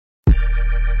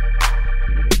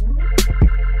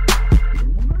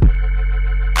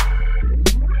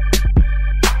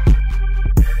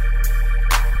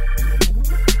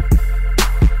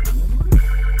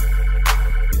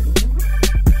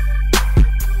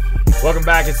Welcome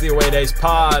back. It's the Away Days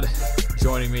Pod.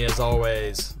 Joining me as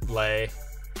always, Lay,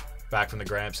 back from the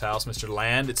Gramps house. Mr.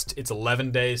 Land. It's 11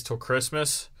 days till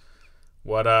Christmas.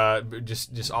 What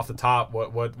just off the top,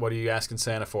 what are you asking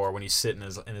Santa for when you sit in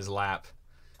his lap?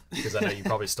 Because I know you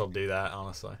probably still do that,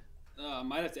 honestly. I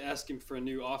might have to ask him for a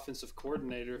new offensive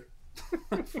coordinator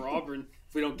for Auburn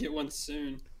if we don't get one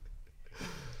soon.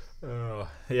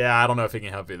 Yeah, I don't know if he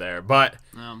can help you there, but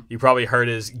you probably heard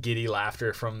his giddy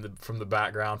laughter from the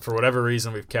background. For whatever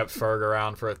reason, we've kept Ferg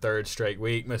around for a third straight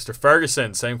week. Mr.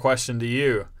 Ferguson, same question to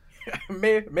you.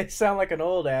 may sound like an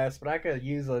old ass, but I could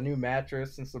use a new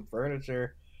mattress and some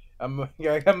furniture. I'm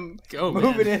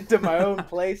moving into my own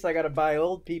place. I got to buy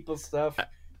old people stuff.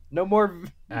 No more.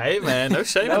 Hey man, no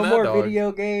shame no in that, more dog.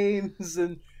 video games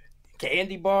and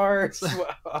candy bars,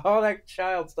 all that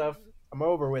child stuff. I'm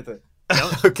over with it.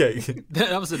 Okay,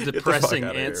 that was a depressing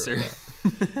Get the answer.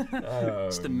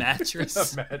 Just a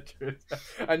mattress. A mattress.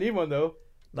 I need one though.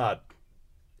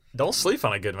 Don't sleep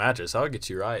on a good mattress. That'll get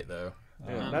you right though.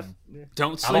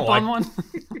 Don't sleep on one.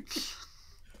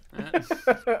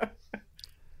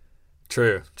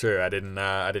 True. I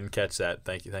didn't catch that.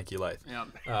 Thank you, Life.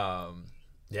 Yeah.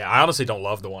 Yeah, I honestly don't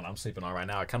love the one I'm sleeping on right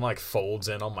now. It kind of like folds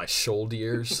in on my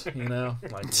shoulders,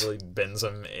 like really bends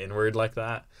them inward like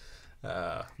that.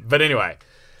 But anyway,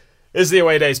 this is the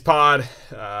Away Days Pod.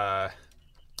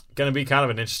 Gonna be kind of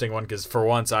an interesting one because for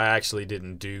once I actually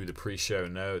didn't do the pre-show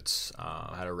notes.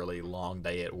 I had a really long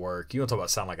day at work. You want to talk about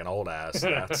sound like an old ass?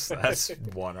 That's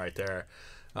one right there.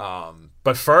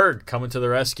 But Ferg coming to the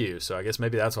rescue, so I guess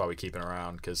maybe that's why we keep him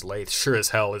around, because Lath sure as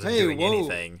hell isn't doing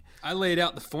anything. I laid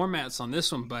out the formats on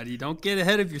this one, buddy. Don't get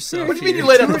ahead of yourself. What do you mean you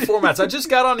laid out the formats? I just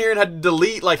got on here and had to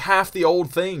delete like half the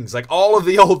old things. Like all of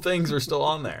the old things are still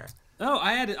on there. No,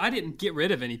 I didn't get rid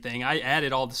of anything. I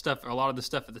added all the stuff, or a lot of the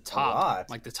stuff at the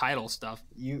top, like the title stuff.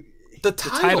 The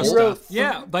title stuff,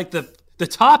 yeah, like the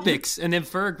topics, and then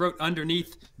Ferg wrote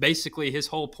underneath basically his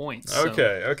whole points. So.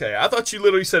 Okay. I thought you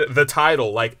literally said the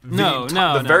title. Like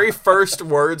the very first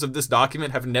words of this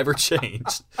document have never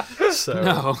changed. So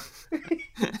no,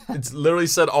 it's literally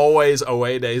said always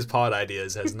Away Days Pod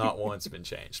Ideas has not once been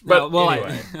changed. But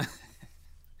anyway.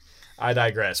 I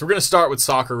digress. We're going to start with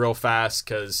soccer real fast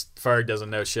because Ferg doesn't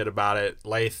know shit about it.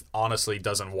 Lath honestly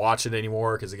doesn't watch it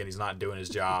anymore because, again, he's not doing his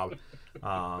job.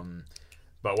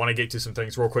 But want to get to some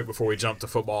things real quick before we jump to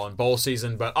football and bowl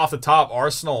season. But off the top,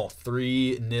 Arsenal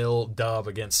 3-0 dub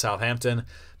against Southampton.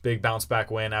 Big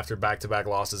bounce-back win after back-to-back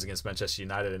losses against Manchester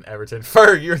United and Everton.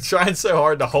 Ferg, you're trying so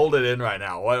hard to hold it in right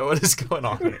now. What is going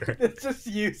on here? It's just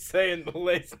you saying the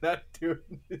Lath's not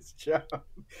doing his job.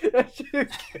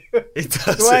 He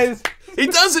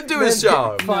doesn't do his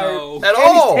job. No. At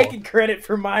all. He's taking credit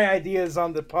for my ideas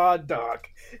on the pod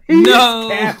doc. He's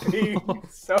capping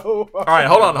so hard. All right,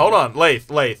 hold on.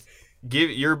 Lath.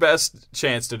 Give your best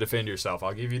chance to defend yourself.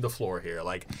 I'll give you the floor here.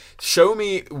 Like, show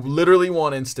me literally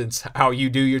one instance how you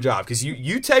do your job. Because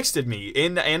you texted me,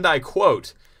 and I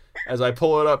quote, as I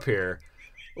pull it up here.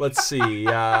 Let's see.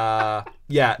 Yeah,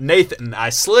 Nathan,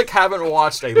 I haven't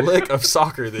watched a lick of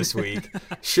soccer this week.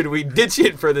 Should we ditch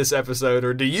it for this episode,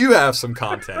 or do you have some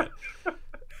content?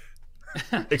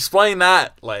 Explain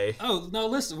that, Lay. Oh, no,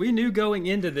 listen, we knew going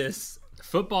into this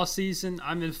football season,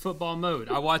 I'm in football mode.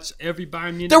 I watch every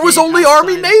Bayern Munich. There was only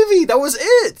Army Navy. That was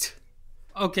it.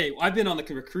 Okay, I've been on the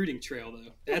recruiting trail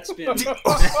though. That's been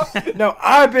no.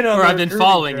 I've been on. Or the I've been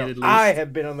following trail. it at least. I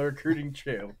have been on the recruiting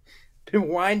trail. Been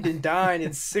wined and dined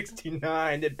in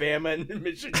 '69 at Bama and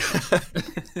Michigan.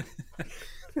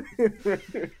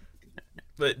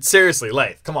 But seriously,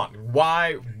 Lath, come on.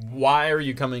 Why are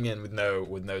you coming in with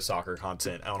no soccer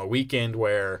content on a weekend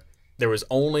where there was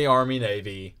only Army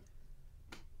Navy?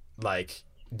 Like,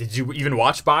 did you even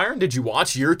watch Bayern? Did you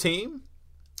watch your team?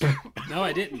 No,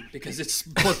 I didn't, because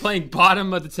we're playing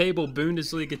bottom of the table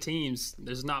Bundesliga teams.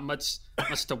 There's not much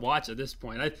to watch at this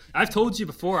point. I've told you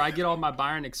before, I get all my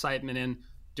Bayern excitement in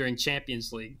during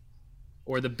Champions League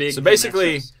or the big. So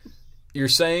basically, matches. You're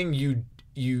saying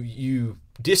you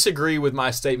disagree with my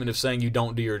statement of saying you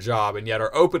don't do your job, and yet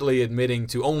are openly admitting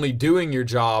to only doing your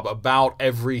job about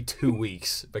every 2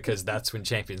 weeks because that's when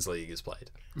Champions League is played.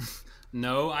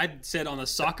 No, I said on the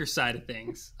soccer side of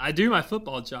things. I do my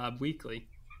football job weekly.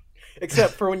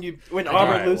 Except for when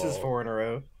Auburn loses 4 in a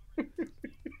row.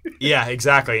 Yeah,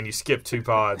 exactly, and you skip 2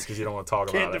 pods because you don't want to talk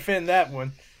about it. Can't defend that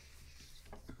one.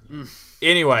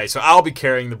 Anyway, so I'll be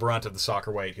carrying the brunt of the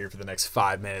soccer weight here for the next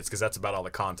 5 minutes because that's about all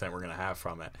the content we're going to have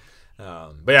from it.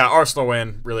 But yeah, Arsenal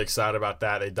win. Really excited about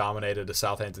that. They dominated a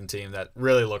Southampton team that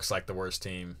really looks like the worst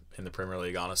team in the Premier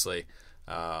League, honestly.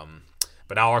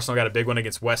 But now Arsenal got a big one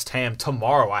against West Ham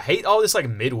tomorrow. I hate all this like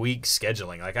midweek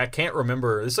scheduling. Like I can't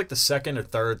remember. This is like the second or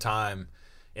third time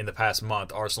in the past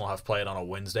month Arsenal have played on a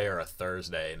Wednesday or a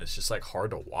Thursday, and it's just like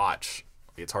hard to watch.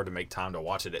 It's hard to make time to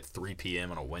watch it at 3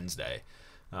 p.m. on a Wednesday.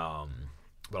 But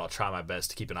I'll try my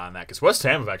best to keep an eye on that because West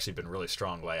Ham have actually been really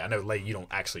strong, Lay. I know, Lay, you don't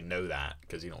actually know that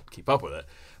because you don't keep up with it.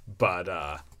 But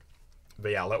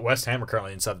yeah, West Ham are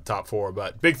currently inside the top 4.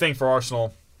 But big thing for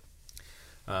Arsenal,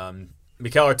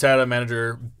 Mikel Arteta,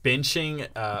 manager,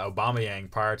 benching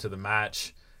Aubameyang prior to the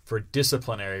match for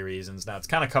disciplinary reasons. Now, it's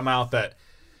kind of come out that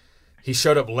he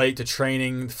showed up late to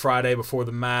training Friday before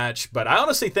the match. But I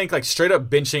honestly think, like, straight up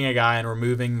benching a guy and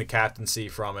removing the captaincy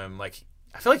from him, like,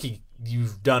 I feel like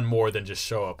you've done more than just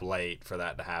show up late for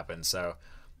that to happen. So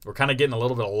we're kind of getting a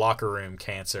little bit of locker room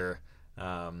cancer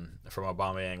from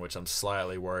Aubameyang, which I'm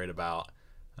slightly worried about.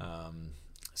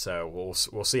 So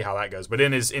we'll see how that goes. But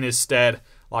in his stead,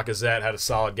 Lacazette had a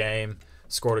solid game,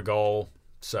 scored a goal.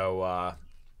 So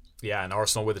yeah, and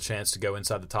Arsenal with a chance to go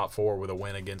inside the top 4 with a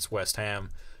win against West Ham,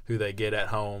 who they get at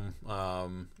home.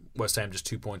 West Ham just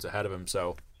 2 points ahead of him.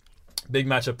 So big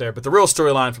matchup there. But the real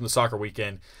storyline from the soccer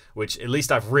weekend, which at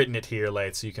least I've written it here,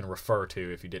 late, so you can refer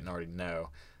to if you didn't already know,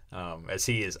 as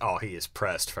he is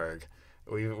pressed, Ferg.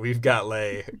 We've got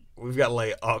Lay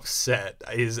upset.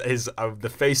 The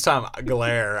FaceTime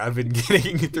glare I've been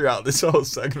getting throughout this whole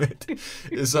segment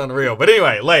is unreal. But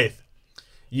anyway, Lath,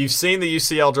 you've seen the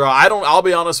UCL draw. I'll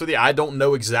be honest with you, I don't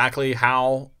know exactly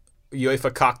how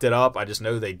UEFA cocked it up. I just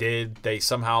know they did. They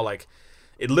somehow, like,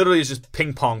 it literally is just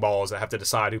ping pong balls that have to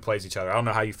decide who plays each other. I don't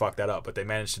know how you fucked that up, but they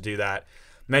managed to do that.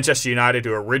 Manchester United,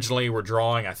 who originally were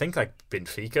drawing, I think, like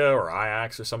Benfica or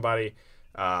Ajax or somebody,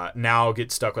 now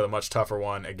get stuck with a much tougher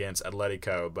one against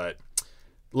Atletico. But,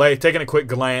 Lay, taking a quick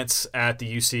glance at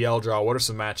the UCL draw, what are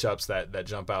some matchups that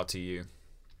jump out to you?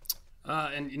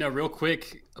 And, real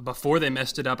quick, before they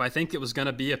messed it up, I think it was going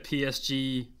to be a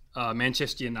PSG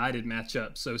Manchester United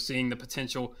matchup. So seeing the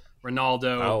potential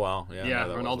Ronaldo,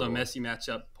 Ronaldo-Messi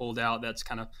matchup pulled out, that's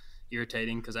kind of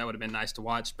irritating because that would have been nice to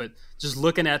watch. But just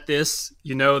looking at this,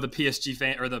 the PSG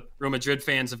fan or the Real Madrid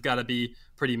fans have got to be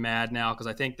pretty mad now because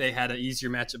I think they had an easier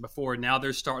matchup before. Now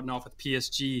they're starting off with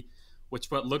PSG, which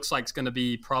what looks like is going to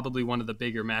be probably one of the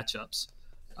bigger matchups.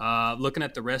 Looking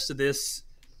at the rest of this,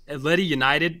 Atleti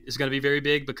United is going to be very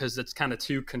big because it's kind of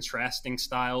two contrasting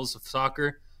styles of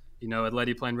soccer.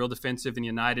 Atleti playing real defensive and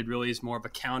United really is more of a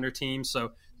counter team.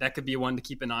 So that could be one to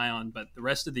keep an eye on. But the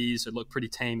rest of these look pretty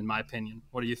tame in my opinion.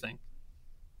 What do you think?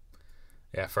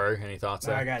 Yeah, Ferg, any thoughts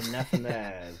there? I got nothing to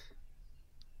add.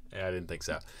 Yeah, I didn't think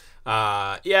so.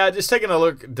 Just taking a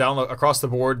look down across the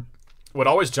board, what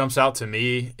always jumps out to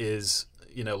me is,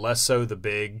 less so the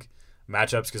big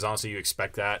matchups because honestly you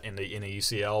expect that in the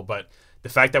UCL. But the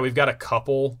fact that we've got a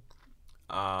couple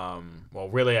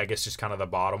really, I guess just kind of the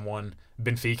bottom one,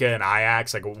 Benfica and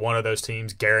Ajax, like one of those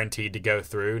teams guaranteed to go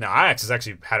through. Now, Ajax has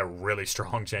actually had a really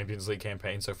strong Champions League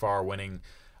campaign so far, winning.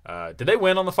 Did they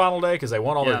win on the final day? Because they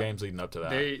won all their games leading up to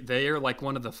that. They are like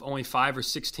one of the only 5 or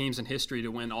 6 teams in history to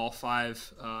win all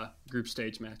 5 group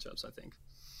stage matchups, I think.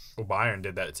 Well, Bayern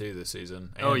did that too this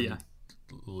season. And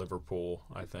Liverpool,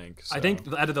 I think. So. I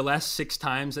think out of the last 6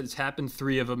 times that it's happened,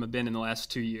 3 of them have been in the last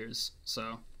 2 years.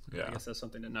 So yeah. I guess that's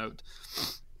something to note.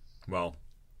 Well,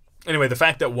 anyway, the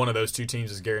fact that one of those 2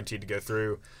 teams is guaranteed to go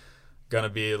through, going to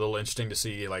be a little interesting to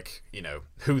see, like,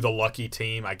 who the lucky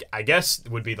team, I guess,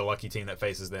 would be the lucky team that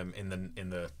faces them in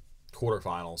the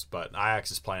quarterfinals. But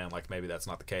Ajax is playing like maybe that's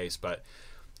not the case. But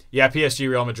yeah, PSG,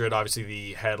 Real Madrid, obviously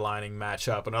the headlining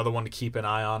matchup. Another one to keep an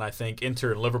eye on, I think.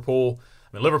 Inter and Liverpool.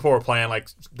 I mean, Liverpool are playing like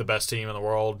the best team in the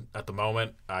world at the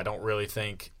moment. I don't really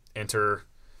think Inter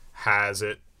has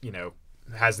it,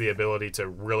 has the ability to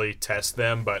really test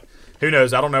them, but who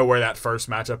knows? I don't know where that first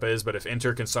matchup is, but if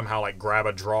Inter can somehow like grab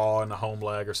a draw in the home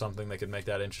leg or something, they could make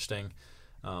that interesting.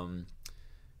 And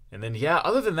then,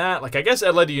 other than that, like I guess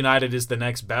Atleti United is the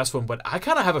next best one, but I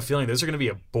kind of have a feeling those are going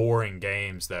to be boring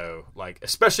games though, like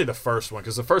especially the first one,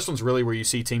 because the first one's really where you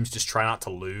see teams just try not to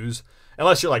lose,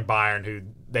 unless you're like Bayern, who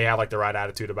they have like the right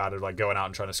attitude about it, like going out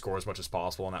and trying to score as much as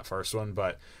possible in that first one,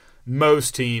 but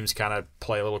most teams kind of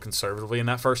play a little conservatively in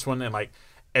that first one, and like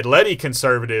Atleti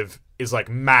conservative is like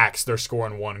max they're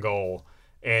scoring 1 goal,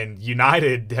 and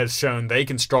United has shown they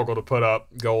can struggle to put up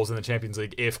goals in the Champions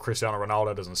League if Cristiano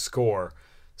Ronaldo doesn't score.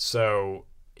 So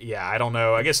yeah, I don't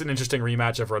know. I guess an interesting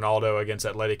rematch of Ronaldo against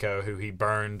Atletico, who he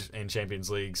burned in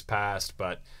Champions Leagues past,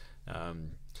 but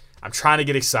I'm trying to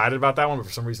get excited about that one, but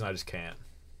for some reason I just can't.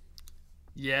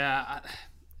 Yeah,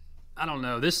 I don't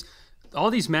know. All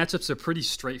these matchups are pretty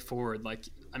straightforward. Like,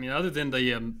 I mean, other than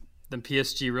the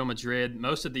PSG, Real Madrid,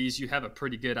 most of these you have a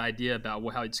pretty good idea about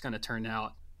how it's going to turn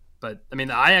out. But I mean,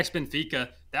 the Ajax Benfica,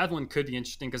 that one could be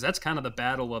interesting because that's kind of the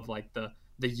battle of like the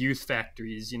youth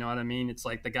factories. You know what I mean? It's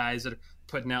like the guys that are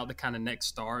putting out the kind of next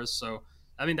stars. So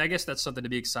I mean, I guess that's something to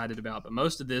be excited about. But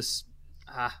most of this,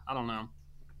 I don't know.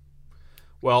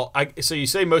 Well, so you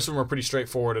say most of them are pretty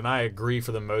straightforward, and I agree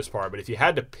for the most part. But if you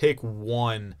had to pick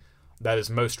one that is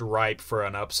most ripe for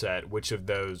an upset, which of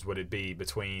those would it be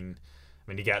between? I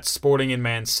mean, you got Sporting and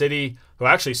Man City, who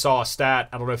actually saw a stat.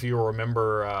 I don't know if you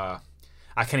remember.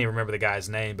 I can't even remember the guy's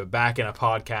name, but back in a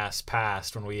podcast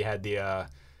past when we had the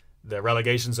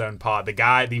relegation zone pod,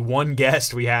 the one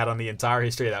guest we had on the entire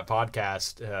history of that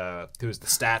podcast, who was the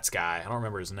stats guy. I don't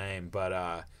remember his name,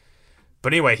 but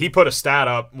anyway, he put a stat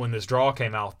up when this draw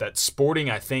came out that Sporting,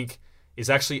 I think, is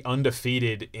actually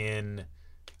undefeated in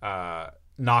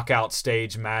knockout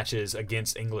stage matches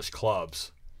against English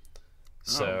clubs.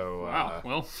 So, wow.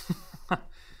 Well,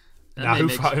 now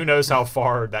who knows how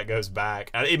far that goes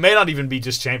back? It may not even be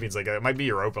just Champions League. It might be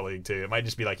Europa League too. It might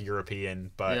just be like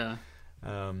European. But yeah.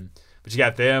 But you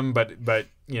got them. But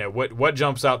you know what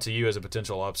jumps out to you as a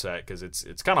potential upset? Because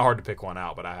it's kind of hard to pick one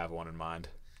out. But I have one in mind.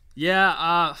 Yeah.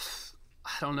 I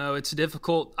don't know. It's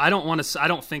difficult. I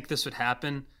don't think this would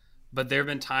happen. But there have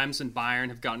been times when Bayern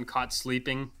have gotten caught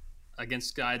sleeping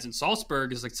against guys, and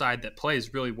Salzburg is a side that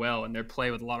plays really well, and they play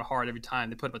with a lot of heart every time.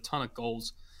 They put up a ton of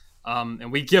goals,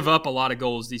 and we give up a lot of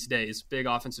goals these days. Big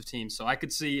offensive teams, so I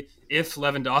could see if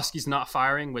Lewandowski's not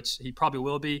firing, which he probably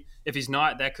will be. If he's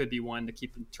not, that could be one to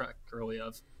keep in track early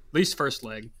of, at least first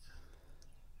leg.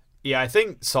 Yeah, I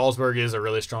think Salzburg is a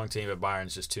really strong team, but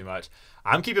Bayern's just too much.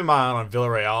 I'm keeping my eye on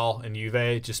Villarreal and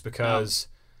Juve just because.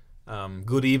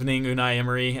 Good evening, Unai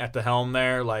Emery at the helm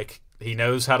there. Like, he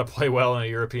knows how to play well in a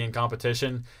European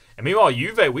competition. And meanwhile,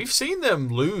 Juve, we've seen them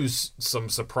lose some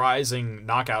surprising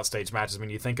knockout stage matches. I mean,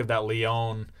 you think of that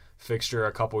Lyon fixture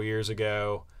a couple years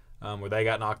ago where they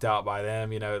got knocked out by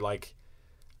them. You know, like,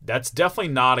 that's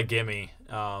definitely not a gimme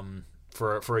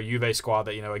for a Juve squad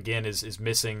that, you know, again, is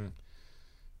missing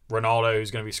Ronaldo,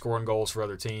 who's going to be scoring goals for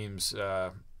other teams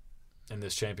in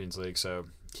this Champions League. So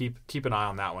keep an eye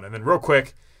on that one. And then real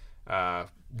quick,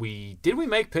 we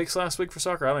make picks last week for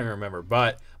soccer? I don't even remember.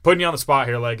 But putting you on the spot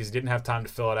here, Leg, because you didn't have time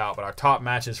to fill it out. But our top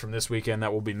matches from this weekend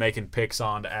that we'll be making picks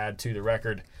on to add to the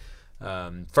record.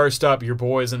 First up, your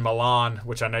boys in Milan,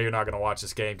 which I know you're not going to watch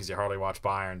this game because you hardly watch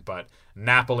Bayern. But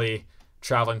Napoli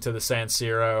traveling to the San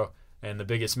Siro and the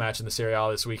biggest match in the Serie A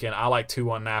this weekend. I like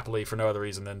 2-1 Napoli for no other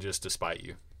reason than just to spite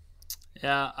you.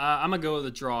 Yeah, I'm going to go with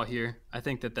a draw here. I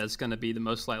think that's going to be the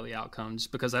most likely outcome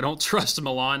just because I don't trust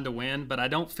Milan to win, but I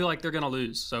don't feel like they're going to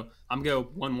lose. So I'm going to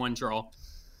go 1-1 draw.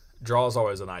 Draw is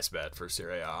always a nice bet for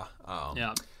Serie A.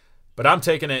 Yeah. But I'm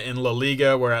taking it in La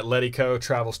Liga where Atletico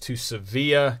travels to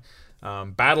Sevilla.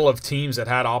 Battle of teams that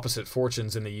had opposite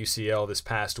fortunes in the UCL this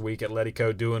past week.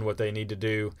 Atletico doing what they need to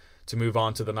do to move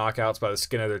on to the knockouts by the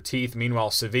skin of their teeth.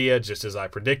 Meanwhile, Sevilla, just as I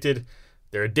predicted,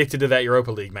 they're addicted to that Europa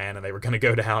League, man, and they were going to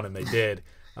go down, and they did.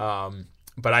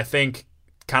 But I think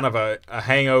kind of a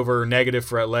hangover negative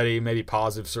for Atleti, maybe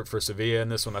positive for Sevilla in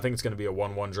this one. I think it's going to be a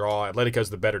 1-1 draw.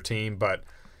 Atletico's the better team, but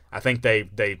I think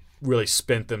they really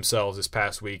spent themselves this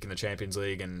past week in the Champions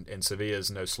League, and Sevilla's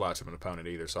no slouch of an opponent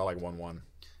either, so I like 1-1.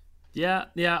 Yeah,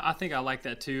 I think I like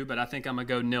that too, but I think I'm going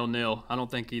to go 0-0. I don't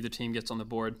think either team gets on the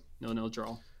board. 0-0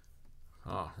 draw.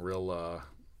 Oh, real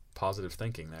positive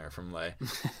thinking there from Lay.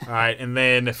 All right, and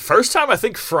then first time I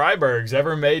think Freiburg's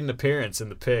ever made an appearance in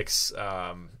the picks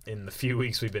in the few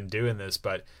weeks we've been doing this,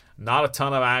 but not a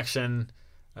ton of action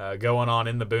going on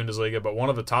in the Bundesliga, but one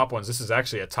of the top ones. This is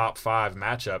actually a top 5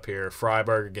 matchup here.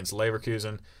 Freiburg against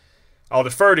Leverkusen. I'll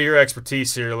defer to your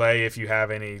expertise here, Lay, if you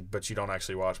have any, but you don't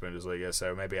actually watch Bundesliga,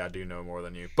 so maybe I do know more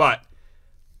than you. But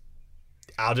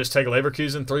I'll just take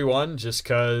Leverkusen 3-1 just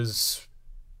because,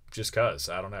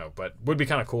 I don't know. But would be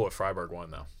kind of cool if Freiburg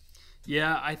won, though.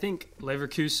 Yeah, I think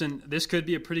Leverkusen, this could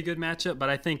be a pretty good matchup, but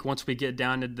I think once we get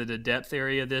down to the depth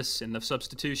area of this and the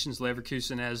substitutions,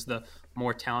 Leverkusen has the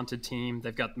more talented team.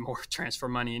 They've got more transfer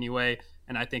money anyway,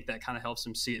 and I think that kind of helps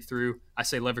them see it through. I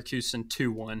say Leverkusen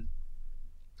 2-1.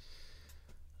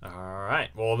 All right.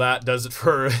 Well, that does it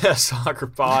for a soccer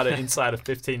pod inside of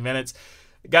 15 minutes.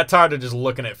 Got tired of just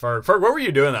looking at Ferg. Ferg, what were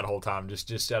you doing that whole time?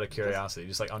 Just out of curiosity,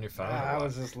 just like on your phone. I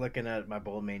was just looking at my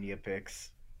Bowl Mania picks.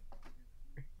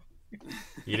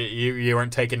 You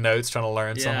weren't taking notes, trying to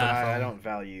learn something. I don't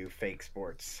value fake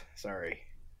sports. Sorry.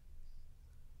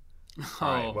 All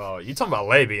right. Well, you talking about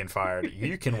Lay being fired?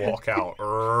 You can walk out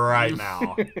right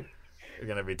now. You're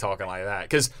gonna be talking like that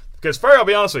because Ferg, I'll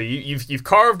be honest with you, you've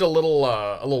carved a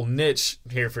little niche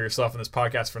here for yourself in this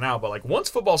podcast for now. But like once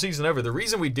football season over, the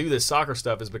reason we do this soccer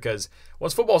stuff is because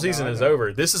once football season is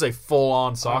over, this is a full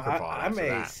on soccer pod. I'm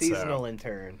a seasonal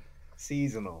intern.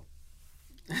 Seasonal.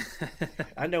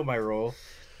 I know my role.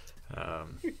 All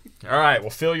right, well,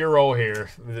 fill your role here.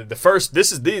 The first,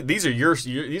 these are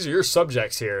your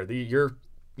subjects here. Your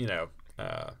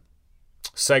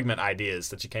segment ideas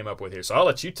that you came up with here. So I'll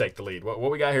let you take the lead. What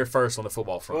we got here first on the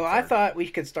football front? Well, I thought we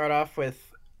could start off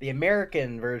with the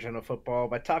American version of football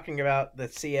by talking about the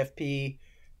CFP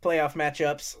playoff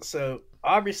matchups. So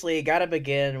obviously, got to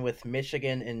begin with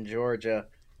Michigan and Georgia.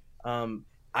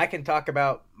 I can talk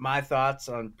about my thoughts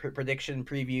on prediction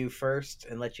preview first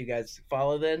and let you guys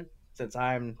follow then, since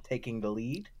I'm taking the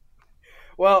lead.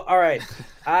 Well, all right.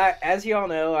 As you all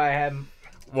know, I have.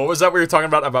 What was that we were talking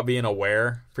about being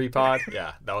aware pre-pod?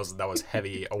 Yeah, that was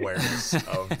heavy awareness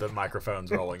of the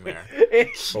microphones rolling there.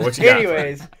 But what you got?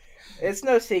 Anyways, it's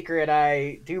no secret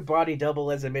I do body double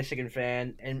as a Michigan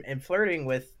fan and flirting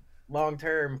with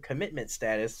long-term commitment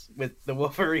status with the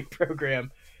Wolverine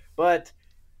program. But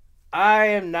I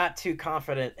am not too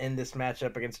confident in this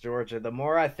matchup against Georgia. The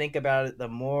more I think about it, the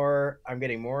more I'm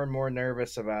getting more and more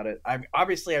nervous about it. I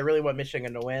really want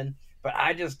Michigan to win, but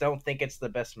I just don't think it's the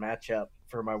best matchup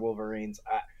for my Wolverines.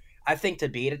 I think to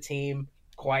beat a team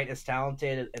quite as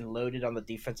talented and loaded on the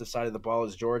defensive side of the ball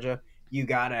as Georgia, you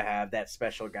got to have that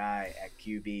special guy at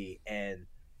QB, and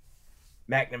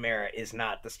McNamara is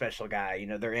not the special guy. You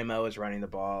know, their MO is running the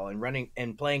ball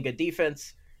and playing good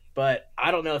defense, but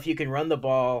I don't know if you can run the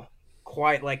ball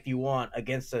quite like you want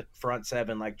against a front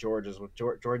seven like Georgia's with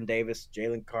Jordan Davis,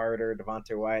 Jalen Carter,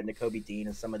 Devontae Wyatt, Nakobe Dean,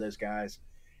 and some of those guys.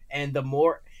 And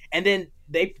then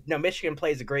Michigan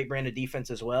plays a great brand of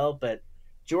defense as well, but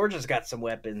Georgia's got some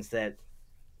weapons that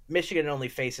Michigan only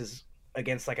faces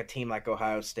against like a team like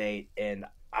Ohio State, and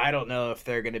I don't know if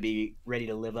they're going to be ready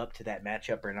to live up to that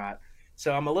matchup or not.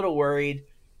 So I'm a little worried.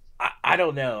 I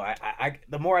don't know. I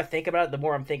the more I think about it, the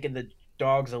more I'm thinking the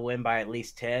Dogs will win by at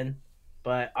least 10.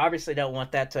 But obviously don't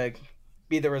want that to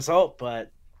be the result,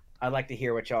 but I'd like to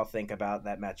hear what y'all think about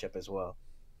that matchup as well.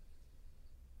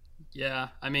 Yeah,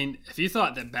 I mean, if you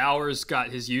thought that Bowers got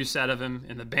his use out of him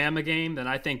in the Bama game, then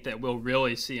I think that we'll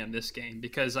really see him this game,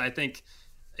 because I think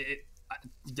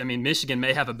Michigan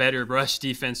may have a better rush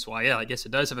defense. Well, yeah, I guess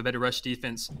it does have a better rush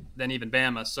defense than even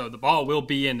Bama. So the ball will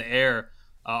be in the air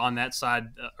on that side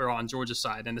or on Georgia's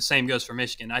side. And the same goes for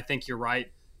Michigan. I think you're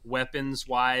right.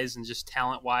 Weapons-wise and just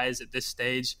talent-wise at this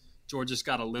stage, Georgia's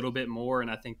got a little bit more,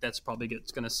 and I think that's probably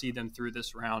going to see them through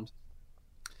this round.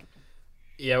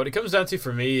 Yeah, what it comes down to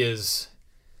for me is,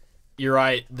 you're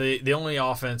right, the only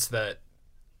offense that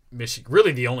Michigan,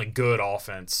 really the only good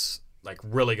offense, like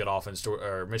really good offense,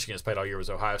 Michigan has played all year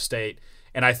was Ohio State.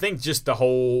 And I think just the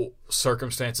whole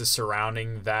circumstances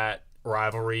surrounding that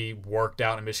rivalry worked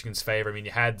out in Michigan's favor. I mean,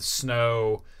 you had the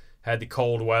snow, had the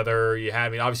cold weather. You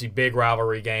had, obviously big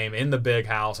rivalry game in the big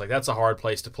house. Like, that's a hard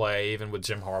place to play, even with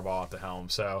Jim Harbaugh at the helm.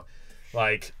 So,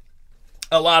 like,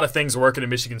 a lot of things working in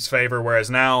Michigan's favor, whereas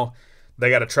now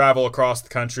they got to travel across the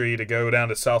country to go down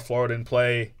to South Florida and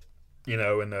play, in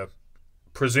the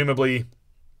presumably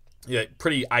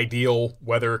pretty ideal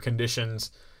weather conditions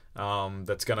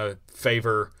that's going to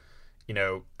favor,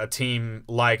 a team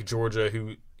like Georgia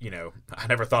who, I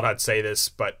never thought I'd say this,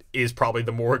 but is probably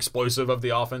the more explosive of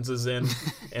the offenses in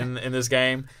this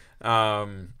game.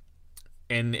 And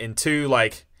two,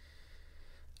 like,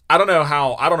 I don't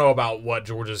know about what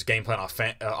Georgia's game plan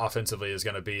offensively is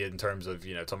going to be in terms of,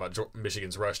 talking about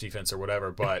Michigan's rush defense or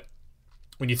whatever. But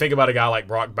when you think about a guy like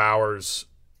Brock Bowers,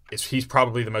 he's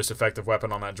probably the most effective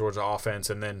weapon on that Georgia offense.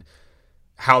 And then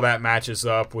how that matches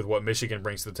up with what Michigan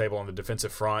brings to the table on the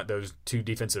defensive front, those two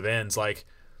defensive ends, like,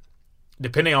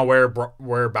 depending on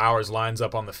where Bowers lines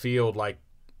up on the field, like,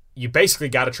 you basically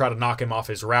got to try to knock him off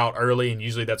his route early, and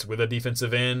usually that's with a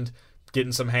defensive end,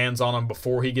 getting some hands on him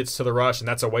before he gets to the rush, and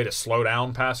that's a way to slow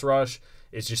down pass rush,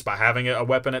 is just by having a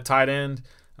weapon at tight end.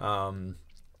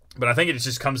 But I think it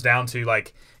just comes down to,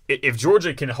 like, if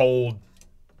Georgia can hold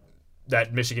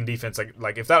that Michigan defense,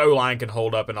 like if that O-line can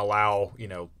hold up and allow,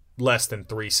 less than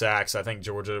 3 sacks, I think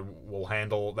Georgia will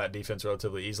handle that defense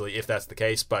relatively easily if that's the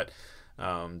case. But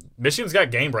Michigan's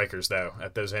got game breakers, though,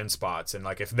 at those end spots. And,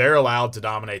 like, if they're allowed to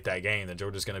dominate that game, then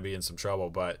Georgia's going to be in some trouble.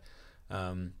 But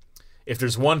if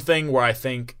there's one thing where I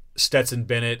think Stetson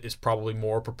Bennett is probably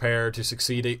more prepared to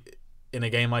succeed in a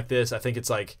game like this, I think it's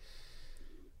like,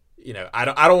 I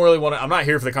don't really want to – I'm not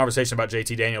here for the conversation about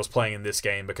JT Daniels playing in this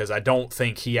game, because I don't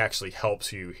think he actually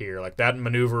helps you here. Like, that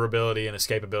maneuverability and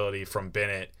escapability from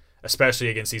Bennett, especially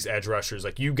against these edge rushers,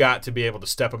 like, you got to be able to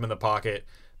step him in the pocket,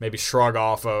 maybe shrug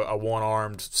off a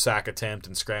one-armed sack attempt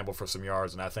and scramble for some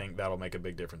yards, and I think that'll make a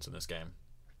big difference in this game.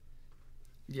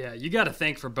 Yeah, you got to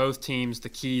think for both teams, the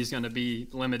key is going to be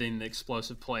limiting the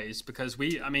explosive plays because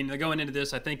going into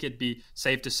this, I think it'd be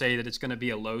safe to say that it's going to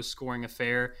be a low-scoring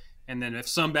affair. And then if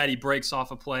somebody breaks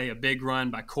off a play, a big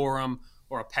run by Corum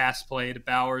or a pass play to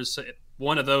Bowers,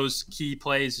 one of those key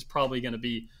plays is probably going to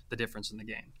be the difference in the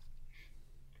game.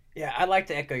 Yeah, I'd like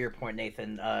to echo your point,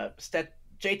 Nathan.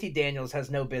 JT Daniels has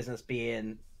no business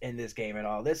being in this game at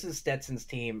all. This is Stetson's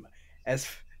team. As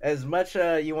much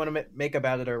you want to make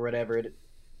about it or whatever,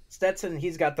 Stetson,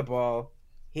 he's got the ball.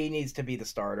 He needs to be the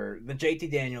starter. The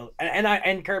JT Daniels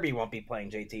and Kirby won't be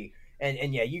playing JT.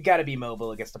 And yeah, you got to be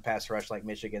mobile against a pass rush like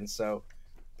Michigan. So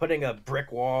putting a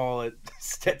brick wall at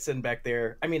Stetson back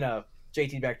there,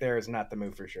 JT back there is not the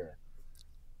move for sure.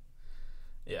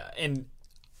 Yeah, and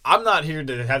I'm not here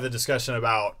to have the discussion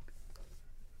about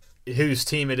whose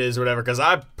team it is or whatever, because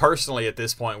I personally at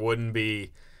this point wouldn't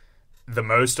be the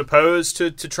most opposed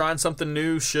to trying something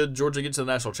new should Georgia get to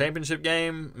the national championship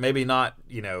game. Maybe not,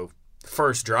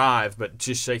 first drive, but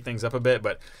just shake things up a bit.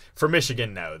 But for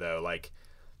Michigan, no, though. Like,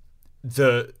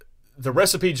 the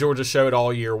recipe Georgia showed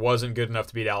all year wasn't good enough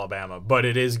to beat Alabama, but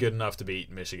it is good enough to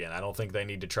beat Michigan. I don't think they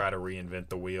need to try to reinvent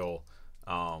the wheel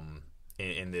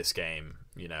in this game,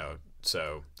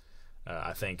 So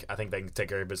I think they can take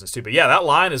care of business too. But yeah, that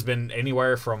line has been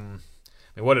anywhere from,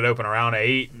 what did it open around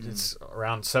 8? Mm-hmm. It's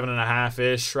around 7.5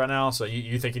 ish right now. So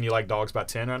you thinking you like dogs by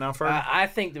 10 right now, Ferg? I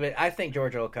think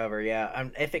Georgia will cover. Yeah,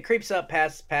 if it creeps up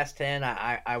past 10,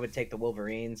 I would take the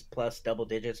Wolverines plus double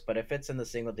digits. But if it's in the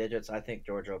single digits, I think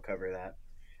Georgia will cover that.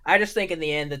 I just think in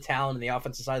the end, the talent and the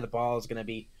offensive side of the ball is going to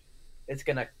be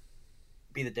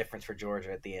the difference for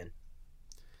Georgia at the end.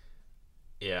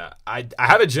 Yeah, I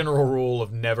have a general rule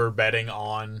of never betting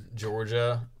on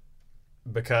Georgia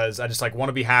because I just want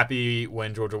to be happy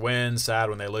when Georgia wins, sad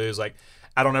when they lose.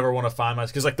 I don't ever want to find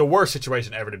myself, because the worst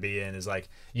situation ever to be in is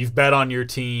you've bet on your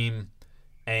team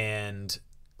and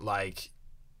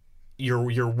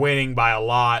you're winning by a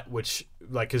lot, which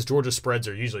because Georgia spreads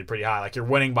are usually pretty high. You're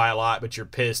winning by a lot, but you're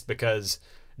pissed because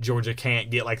Georgia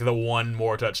can't get the one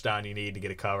more touchdown you need to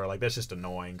get a cover. That's just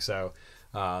annoying. So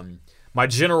my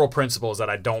general principle is that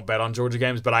I don't bet on Georgia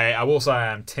games, but I will say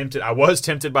I'm tempted. I was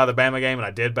tempted by the Bama game, and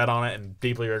I did bet on it and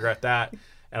deeply regret that.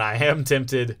 And I am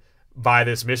tempted by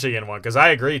this Michigan one because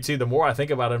I agree, too. The more I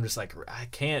think about it, I'm just I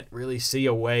can't really see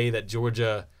a way that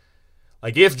Georgia –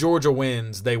 if Georgia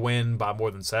wins, they win by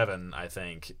more than 7, I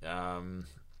think.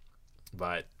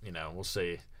 But, we'll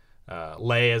see.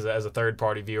 Lay, as a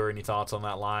third-party viewer, any thoughts on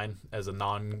that line as a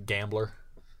non-gambler?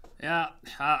 Yeah,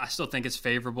 I still think it's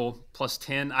favorable, plus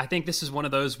 10. I think this is one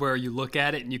of those where you look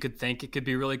at it and you could think it could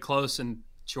be really close, and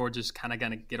Georgia's kind of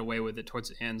going to get away with it towards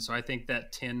the end. So I think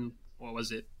that 10, what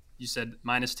was it? You said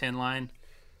minus 10 line?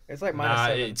 It's minus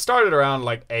 7. It started around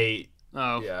 8.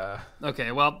 Oh. Yeah.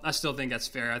 Okay, well, I still think that's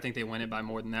fair. I think they win it by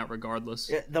more than that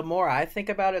regardless. The more I think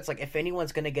about it, it's if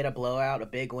anyone's going to get a blowout, a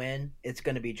big win, it's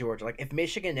going to be Georgia. If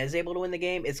Michigan is able to win the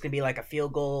game, it's going to be a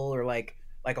field goal or a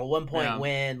 1-point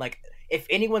win. If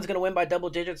anyone's going to win by double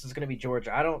digits, it's going to be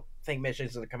Georgia. I don't think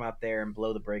Michigan's going to come out there and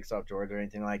blow the brakes off Georgia or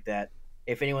anything like that.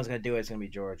 If anyone's going to do it, it's going to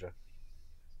be Georgia.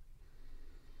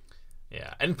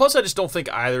 Yeah, and plus I just don't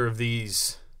think either of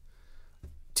these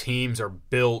teams are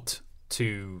built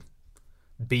to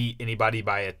beat anybody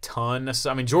by a ton.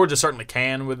 I mean, Georgia certainly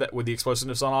can with the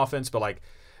explosiveness on offense, but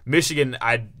Michigan,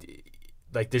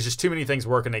 there's just too many things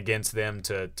working against them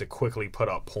to quickly put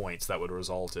up points that would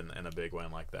result in a big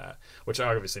win like that, which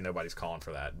obviously nobody's calling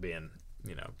for that, being,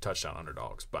 touchdown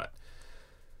underdogs. But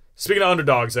speaking of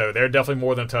underdogs, though, they're definitely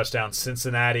more than a touchdown.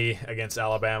 Cincinnati against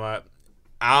Alabama.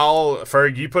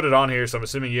 Ferg, you put it on here, so I'm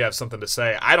assuming you have something to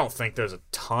say. I don't think there's a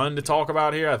ton to talk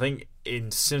about here. I think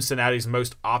in Cincinnati's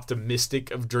most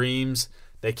optimistic of dreams,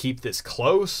 they keep this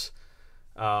close.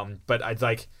 But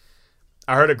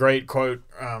I heard a great quote,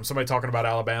 somebody talking about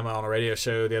Alabama on a radio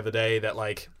show the other day that,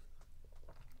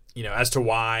 as to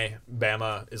why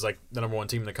Bama is, the number one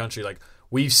team in the country.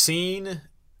 We've seen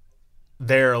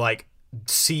their,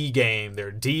 C game,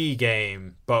 their D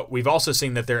game, but we've also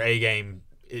seen that their A game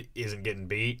isn't getting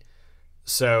beat.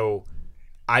 So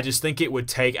I just think it would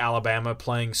take Alabama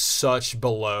playing such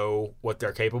below what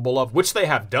they're capable of, which they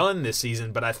have done this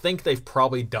season, but I think they've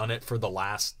probably done it for the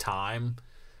last time.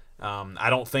 I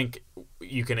don't think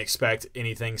you can expect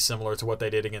anything similar to what they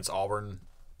did against Auburn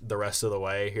the rest of the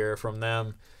way here from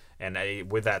them. And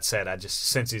with that said, I just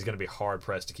sense he's going to be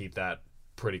hard-pressed to keep that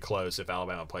pretty close if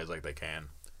Alabama plays like they can.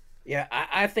 Yeah,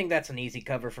 I think that's an easy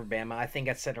cover for Bama. I think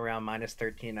that's sitting around minus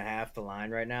 13.5, the line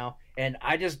right now. And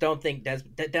I just don't think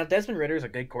Desmond Ridder is a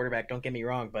good quarterback, don't get me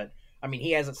wrong. But,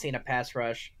 he hasn't seen a pass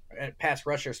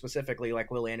rusher specifically like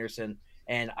Will Anderson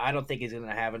and I don't think he's going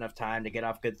to have enough time to get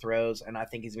off good throws, and I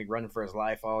think he's going to be running for his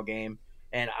life all game.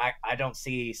 And I don't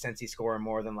see Cincy scoring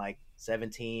more than like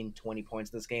 17, 20 points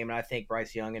this game. And I think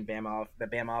Bryce Young and the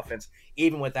Bama offense,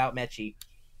 even without Mechie,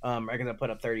 are going to put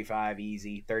up 35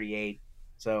 easy, 38.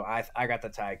 So I got the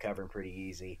Tide covering pretty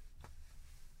easy.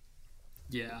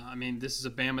 Yeah, I mean, this is a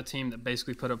Bama team that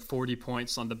basically put up 40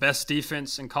 points on the best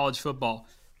defense in college football.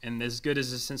 And as good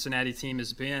as the Cincinnati team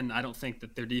has been, I don't think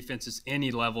that their defense is any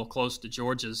level close to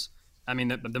Georgia's. I mean,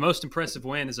 the most impressive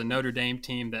win is a Notre Dame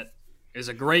team that is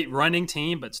a great running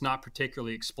team, but it's not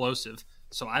particularly explosive.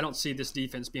 So I don't see this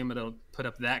defense being able to put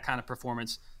up that kind of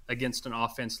performance against an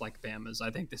offense like Bama's.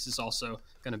 I think this is also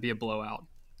going to be a blowout.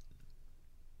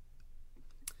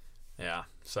 Yeah,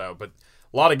 so, but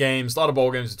a lot of games, a lot of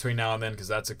bowl games between now and then, because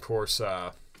that's, of course,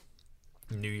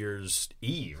 New Year's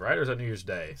Eve, right? Or is that New Year's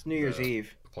Day? It's New Year's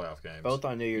Eve. Playoff games. Both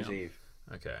on New Year's Eve.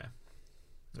 Okay.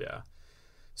 Yeah.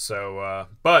 So,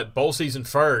 but bowl season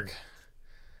Ferg,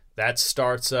 that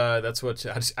starts. That's what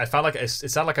I found like. It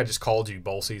sounded like I just called you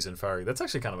bowl season Ferg. That's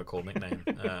actually kind of a cool nickname.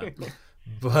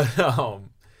 But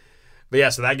yeah.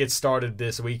 So that gets started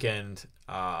this weekend,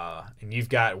 and you've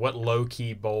got what low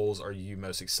key bowls are you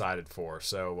most excited for?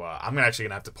 So I'm actually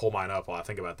gonna have to pull mine up while I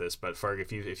think about this. But Ferg,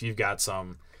 if you've got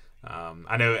some.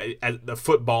 I know the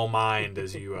football mind,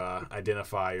 as you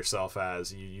identify yourself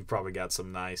as, you probably got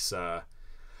some nice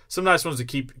ones to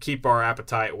keep our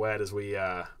appetite wet as we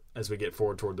get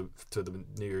forward to the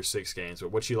New Year's Six games.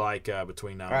 But what you like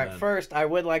between now and then? All right, first I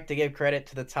would like to give credit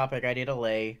to the topic idea to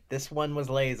Lay. This one was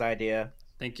Lay's idea.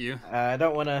 Thank you. I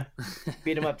don't want to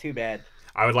beat him up too bad.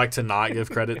 I would like to not give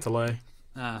credit to Lay.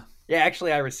 Yeah,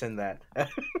 actually, I rescind that.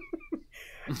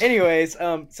 Anyways,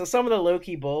 so some of the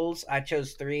low-key bowls, I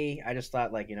chose 3. I just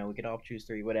thought, we could all choose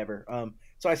 3, whatever.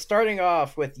 So I starting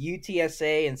off with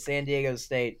UTSA and San Diego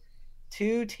State,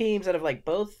 2 teams that have,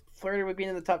 both flirted with being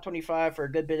in the top 25 for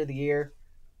a good bit of the year.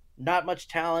 Not much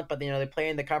talent, but, they play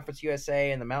in the Conference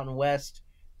USA and the Mountain West.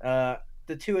 The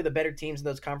 2 of the better teams in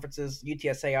those conferences,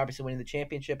 UTSA obviously winning the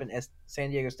championship and San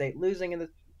Diego State losing in the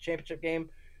championship game.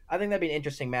 I think that'd be an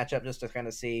interesting matchup just to kind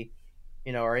of see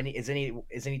is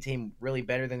any team really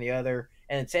better than the other?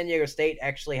 And San Diego State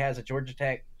actually has a Georgia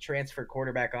Tech transfer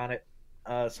quarterback on it,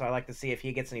 so I like to see if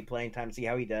he gets any playing time, see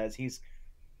how he does. He's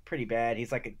pretty bad.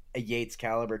 He's like a Yates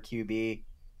caliber QB.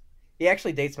 He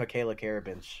actually dates Michaela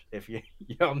Karabinch, if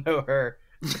y'all know her.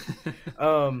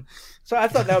 So I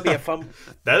thought that would be a fun.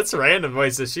 That's random.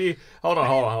 Wait, so she? Hold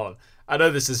on. I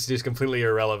know this is just completely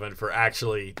irrelevant for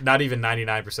actually not even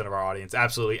 99% of our audience,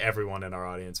 absolutely everyone in our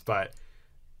audience, but.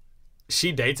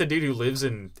 She dates a dude who lives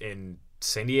in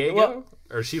San Diego,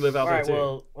 or she live out there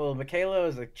too? Well, Michaela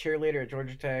is a cheerleader at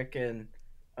Georgia Tech, and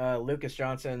Lucas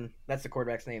Johnson, that's the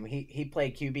quarterback's name. He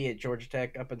played QB at Georgia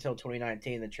Tech up until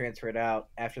 2019, then transferred out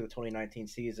after the 2019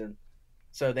 season.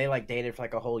 So they dated for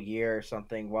a whole year or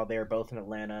something while they were both in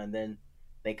Atlanta, and then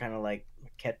they kind of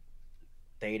kept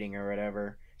dating or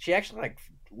whatever. She actually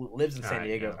lives in San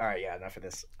Diego. Yeah. All right, yeah, enough of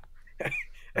this.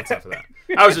 That's enough of that.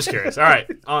 I was just curious. All right,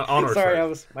 onward. Sorry, I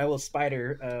was my little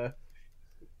spider.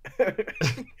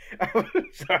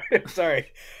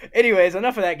 Sorry. Anyways,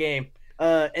 enough of that game.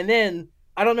 And then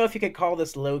I don't know if you could call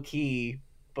this low key,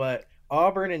 but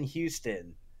Auburn and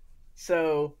Houston.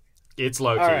 So it's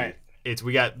low key. Right.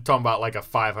 We got talking about a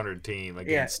 500 team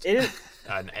against an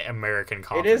American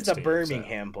conference. It is the team,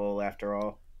 Birmingham Bowl after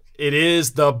all. It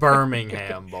is the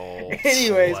Birmingham Bowl.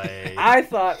 Anyways, I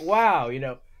thought, wow,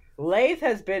 Lath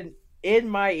has been in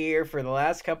my ear for the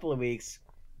last couple of weeks,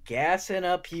 gassing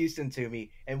up Houston to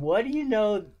me. And what do you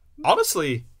know?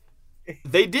 Honestly,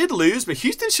 they did lose, but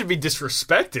Houston should be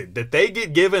disrespected that they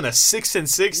get given a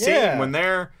 6-6 team when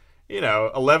they're,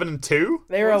 11-2.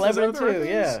 They were 11-2,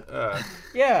 yeah.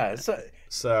 Yeah.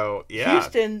 So yeah.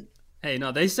 Houston. Hey,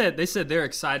 no, they said they're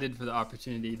excited for the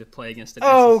opportunity to play against an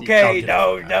SEC.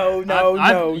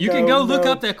 No. You can go look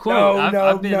up that quote.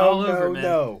 I've been all over, man.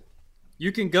 No.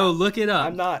 You can go look it up.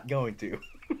 I'm not going to.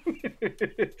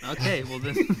 Okay, well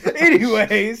then.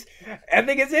 Anyways, I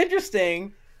think it's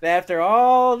interesting that after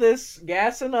all this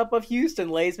gassing up of Houston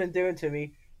Lay's been doing to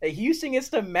me, that Houston gets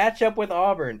to match up with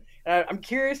Auburn. And I'm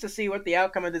curious to see what the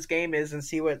outcome of this game is and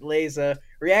see what Lay's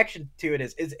reaction to it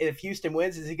is. If Houston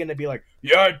wins, is he going to be like,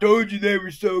 yeah, I told you they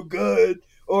were so good?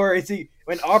 Or is he,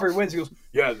 when Auburn wins, he goes,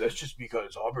 yeah, that's just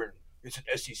because Auburn is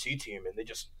an SEC team and they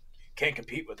just can't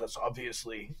compete with us,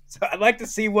 obviously. So I'd like to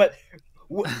see what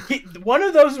one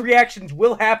of those reactions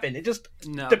will happen. It just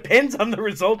depends on the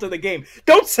result of the game.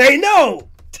 Don't say no.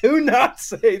 Do not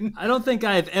say. I don't think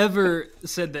I've ever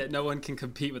said that no one can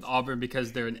compete with Auburn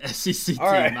because they're an SEC team.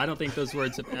 Right. I don't think those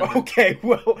words have ever. Okay,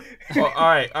 well, all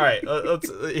right. Let's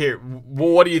here. Well,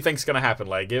 what do you think's going to happen?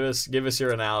 Like, give us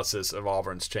your analysis of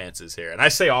Auburn's chances here. And I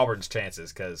say Auburn's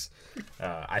chances because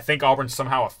I think Auburn's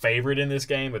somehow a favorite in this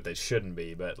game, but they shouldn't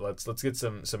be. But let's get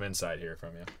some insight here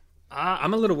from you.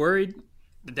 I'm a little worried.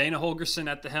 Dana Holgorsen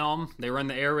at the helm. They run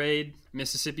the air raid.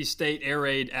 Mississippi State air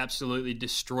raid absolutely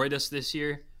destroyed us this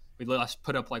year. We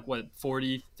put up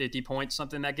 40, 50 points,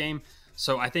 something in that game.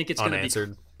 So I think it's going to be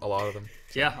unanswered, a lot of them.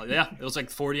 Yeah. It was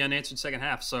 40 unanswered second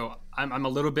half. So I'm a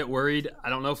little bit worried.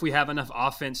 I don't know if we have enough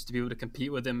offense to be able to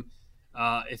compete with them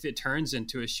if it turns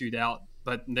into a shootout.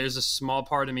 But there's a small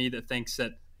part of me that thinks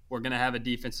that we're going to have a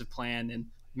defensive plan and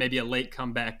maybe a late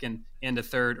comeback in the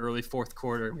third, early fourth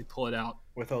quarter, and we pull it out.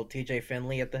 With old TJ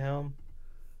Finley at the helm?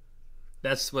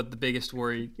 That's what the biggest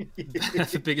worry.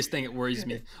 That's the biggest thing that worries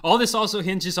me. All this also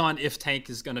hinges on if Tank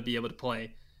is going to be able to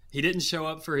play. He didn't show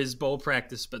up for his bowl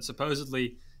practice, but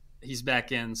supposedly he's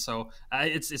back in. So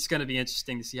it's going to be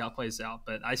interesting to see how it plays out.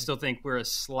 But I still think we're a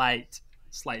slight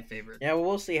favorite. Yeah, well,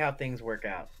 we'll see how things work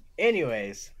out.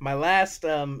 Anyways, my last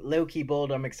low-key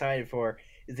bowl I'm excited for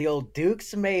is the old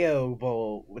Duke's Mayo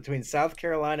Bowl between South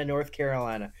Carolina and North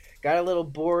Carolina. Got a little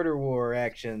border war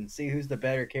action. See who's the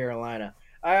better Carolina.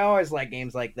 I always like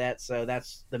games like that, so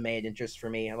that's the main interest for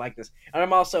me. I like this. And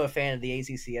I'm also a fan of the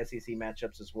ACC-SEC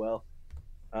matchups as well.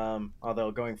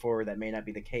 Although going forward, that may not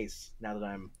be the case now that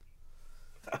I'm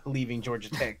leaving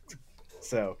Georgia Tech.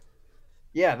 So,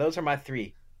 yeah, those are my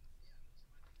three.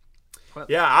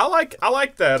 Yeah, I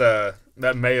like that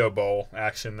Mayo Bowl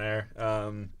action there.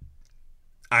 One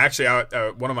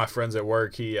of my friends at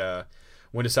work, he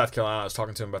went to South Carolina. I was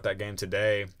talking to him about that game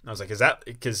today. I was like, is that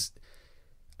because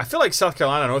I feel like South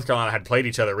Carolina and North Carolina had played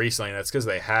each other recently, and that's because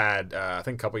they had, I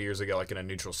think a couple years ago, in a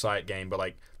neutral site game.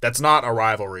 But, that's not a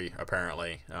rivalry,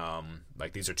 apparently.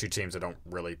 These are two teams that don't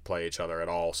really play each other at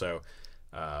all. So,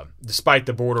 despite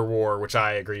the border war, which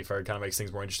I agree, Ferg, kind of makes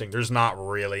things more interesting, there's not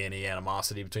really any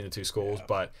animosity between the two schools. Yeah.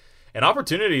 But an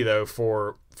opportunity, though,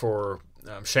 for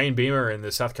Shane Beamer and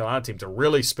the South Carolina team to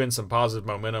really spin some positive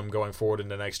momentum going forward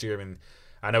into next year. I mean,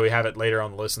 I know we have it later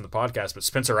on the list in the podcast, but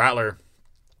Spencer Rattler,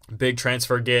 big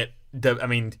transfer get. I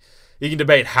mean, you can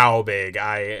debate how big.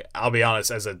 I'll be honest,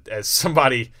 as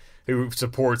somebody who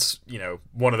supports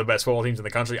one of the best football teams in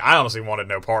the country, I honestly wanted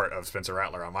no part of Spencer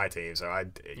Rattler on my team. So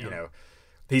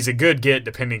he's a good get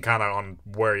depending kind of on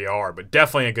where you are, but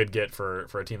definitely a good get for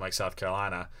a team like South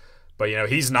Carolina. But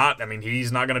he's not. I mean,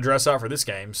 he's not going to dress out for this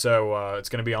game, so it's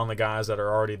going to be on the guys that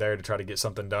are already there to try to get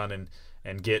something done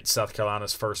and get South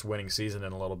Carolina's first winning season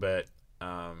in a little bit.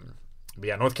 But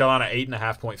yeah, North Carolina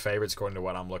 8.5-point favorites according to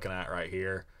what I'm looking at right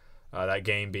here. That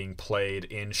game being played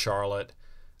in Charlotte,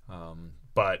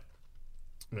 but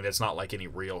I mean it's not like any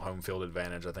real home field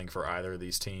advantage I think for either of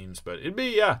these teams. But it'd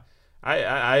be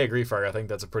I agree, Ferg. I think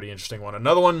that's a pretty interesting one.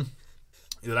 Another one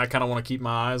that I kind of want to keep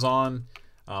my eyes on.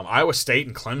 Iowa State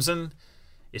and Clemson.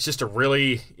 It's just a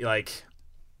really,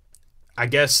 I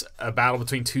guess, a battle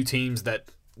between two teams that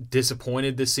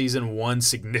disappointed this season, one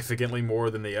significantly more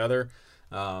than the other.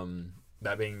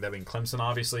 That being Clemson,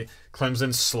 obviously.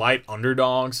 Clemson slight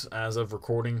underdogs as of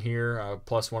recording here,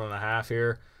 +1.5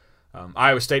 here.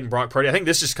 Iowa State and Brock Purdy. I think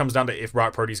this just comes down to if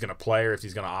Brock Purdy's going to play or if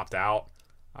he's going to opt out.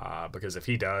 Because if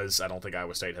he does, I don't think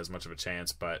Iowa State has much of a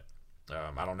chance, but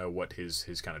I don't know what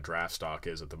his kind of draft stock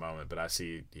is at the moment, but I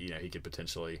see he could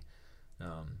potentially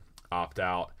opt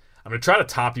out. I'm going to try to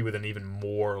top you with an even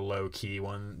more low-key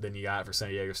one than you got for San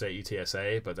Diego State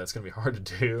UTSA, but that's going to be hard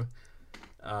to do.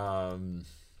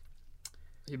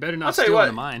 You better not steal one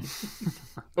of mine.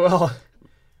 Well,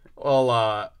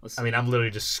 I mean, I'm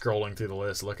literally just scrolling through the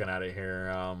list, looking at it here.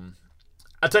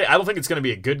 I'll tell you, I don't think it's going to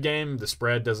be a good game. The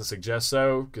spread doesn't suggest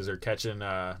so because they're catching,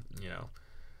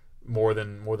 more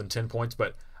than 10 points.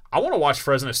 But I want to watch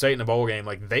Fresno State in the bowl game.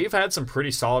 They've had some pretty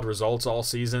solid results all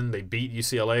season. They beat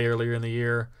UCLA earlier in the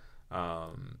year.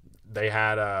 They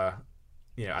had, I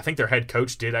think their head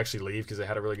coach did actually leave because they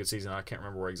had a really good season. I can't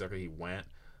remember where exactly he went.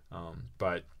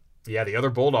 But yeah, the other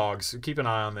Bulldogs, keep an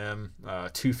eye on them.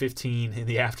 2:15 in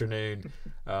the afternoon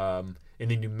in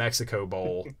the New Mexico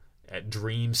Bowl at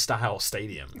Dream Style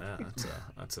Stadium. Yeah,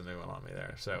 that's a new one on me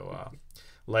there. So,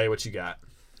 Lay, what you got?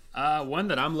 One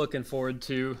that I'm looking forward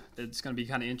to that's going to be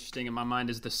kind of interesting in my mind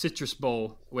is the Citrus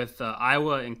Bowl with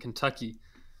Iowa and Kentucky.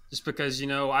 Just because,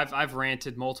 I've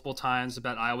ranted multiple times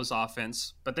about Iowa's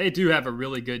offense, but they do have a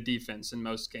really good defense in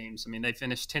most games. I mean, they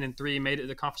finished 10-3, made it to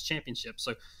the conference championship.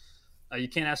 So you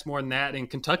can't ask more than that. And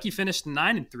Kentucky finished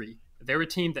 9-3. They were a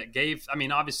team that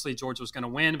obviously Georgia was going to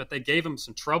win, but they gave them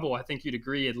some trouble. I think you'd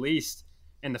agree at least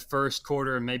in the first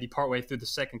quarter and maybe partway through the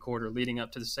second quarter leading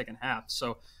up to the second half.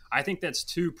 So I think that's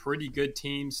two pretty good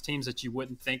teams that you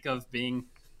wouldn't think of being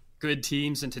good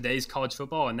teams in today's college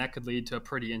football, and that could lead to a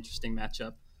pretty interesting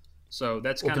matchup. So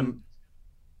that's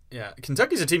yeah,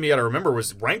 Kentucky's a team you got to remember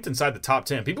was ranked inside the top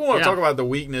 10. People want to talk about the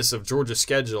weakness of Georgia's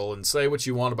schedule and say what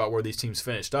you want about where these teams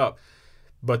finished up,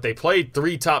 but they played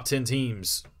 3 top 10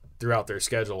 teams throughout their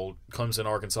schedule: Clemson,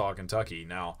 Arkansas, Kentucky.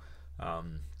 Now,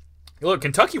 look,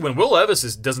 Kentucky, when Will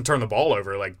Levis doesn't turn the ball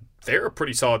over, like, they're a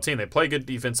pretty solid team. They play good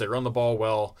defense. They run the ball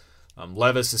well.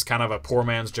 Levis is kind of a poor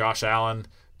man's Josh Allen,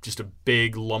 just a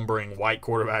big, lumbering white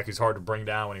quarterback who's hard to bring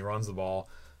down when he runs the ball.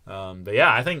 But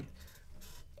yeah,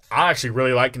 I actually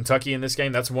really like Kentucky in this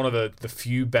game. That's one of the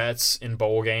few bets in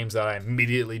bowl games that I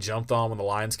immediately jumped on when the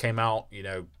lines came out. You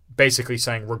know, basically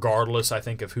saying regardless, I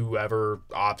think, of whoever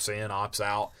opts in, opts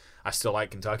out, I still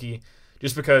like Kentucky.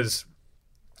 Just because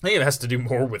I think it has to do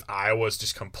more with Iowa's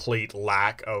just complete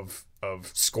lack of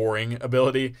scoring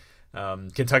ability.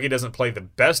 Kentucky doesn't play the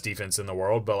best defense in the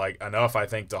world, but like enough, I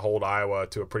think, to hold Iowa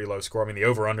to a pretty low score. I mean, the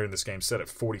over-under in this game set at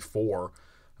 44,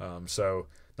 so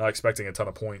not expecting a ton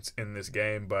of points in this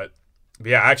game. But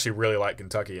yeah, I actually really like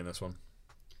Kentucky in this one.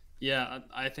 Yeah,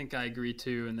 I think I agree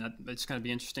too, and that it's going to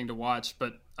be interesting to watch.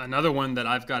 But another one that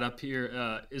I've got up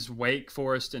here is Wake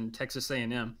Forest and Texas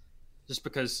A&M, just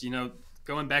because, you know,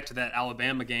 going back to that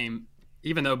Alabama game,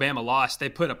 even though Bama lost, they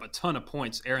put up a ton of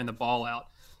points airing the ball out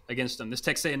against them. This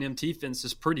Texas A&M defense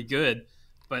is pretty good,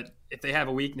 but if they have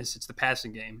a weakness, it's the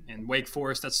passing game. And Wake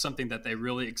Forest, that's something that they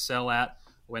really excel at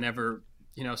whenever,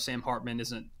 you know, Sam Hartman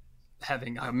isn't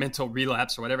having a mental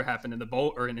relapse or whatever happened in the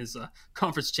bowl or in his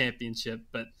conference championship.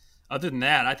 But other than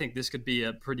that, I think this could be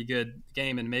a pretty good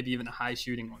game and maybe even a high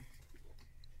shooting one.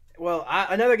 Well,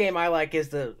 another game I like is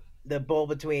the bowl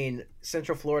between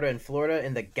Central Florida and Florida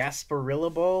in the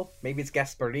Gasparilla Bowl. Maybe it's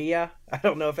Gasparilla. I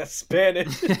don't know if that's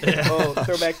Spanish. Oh,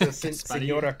 throwback to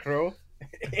Senora Crow.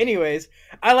 Anyways,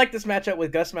 I like this matchup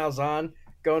with Gus Malzahn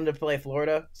going to play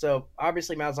Florida. So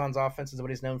obviously Malzahn's offense is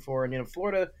what he's known for, and, you know,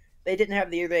 Florida, they didn't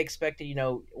have the year they expected. You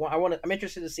know, I'm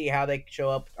interested to see how they show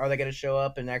up. Are they going to show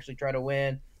up and actually try to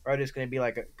win, or are they just going to be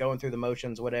like going through the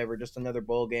motions, whatever, just another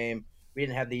bowl game? We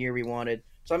didn't have the year we wanted.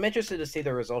 So I'm interested to see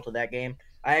the result of that game.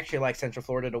 I actually like Central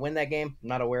Florida to win that game. I'm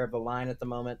not aware of the line at the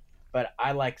moment, but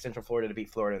I like Central Florida to beat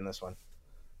Florida in this one.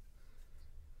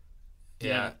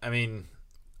 Yeah, I mean,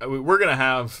 we're going to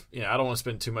have, you know, I don't want to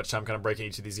spend too much time kind of breaking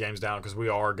each of these games down because we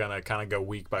are going to kind of go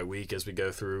week by week as we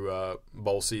go through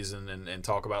bowl season and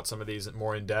talk about some of these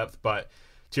more in depth. But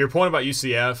to your point about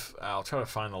UCF, I'll try to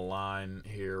find the line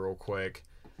here real quick.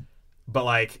 But,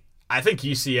 like, I think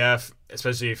UCF,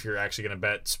 especially if you're actually going to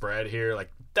bet spread here,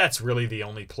 like, that's really the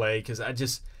only play because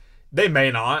they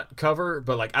may not cover,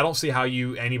 but, like, I don't see how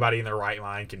anybody in their right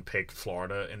mind can pick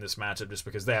Florida in this matchup just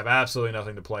because they have absolutely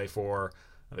nothing to play for.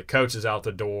 The coach is out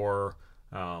the door.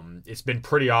 It's been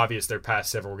pretty obvious their past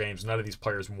several games. None of these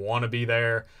players want to be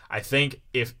there. I think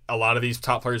if a lot of these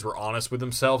top players were honest with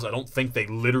themselves, I don't think they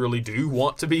literally do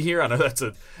want to be here. I know that's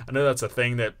a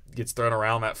thing that gets thrown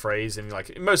around, that phrase, and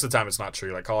like most of the time it's not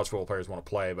true. Like college football players want to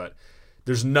play, but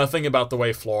there's nothing about the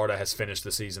way Florida has finished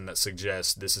the season that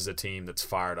suggests this is a team that's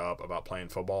fired up about playing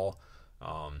football.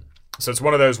 So it's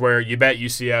one of those where you bet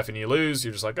UCF and you lose,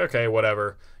 you're just like, okay,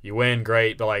 whatever. You win,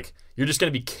 great, but like you're just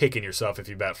going to be kicking yourself if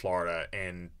you bet Florida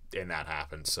and that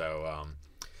happens. So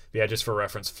yeah, just for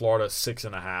reference, Florida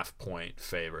 6.5 point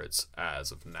favorites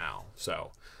as of now.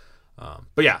 So,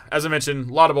 but yeah, as I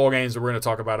mentioned, a lot of bowl games, but we're going to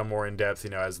talk about them more in depth,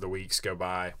 you know, as the weeks go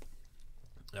by.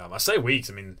 I say weeks,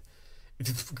 I mean,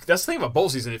 that's the thing about bowl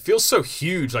season. It feels so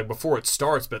huge, like before it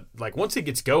starts, but like once it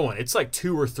gets going, it's like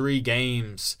 2 or 3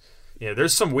 games. You know,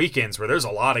 there's some weekends where there's a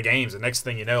lot of games. The next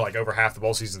thing you know, like over half the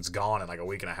bowl season's gone in like a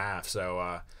week and a half.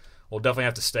 So we'll definitely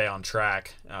have to stay on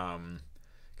track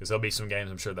because there'll be some games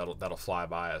I'm sure that'll fly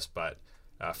by us. But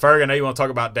Ferg, I know you want to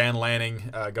talk about Dan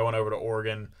Lanning going over to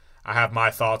Oregon. I have my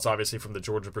thoughts, obviously, from the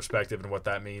Georgia perspective and what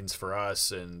that means for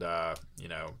us, and you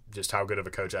know, just how good of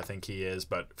a coach I think he is.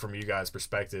 But from you guys'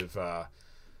 perspective,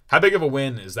 how big of a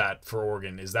win is that for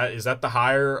Oregon? Is that the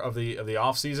hire of the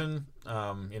offseason?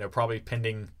 You know, probably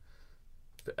pending.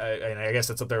 And I guess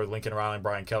that's up there with Lincoln Riley and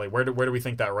Brian Kelly. Where do we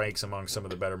think that ranks among some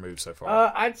of the better moves so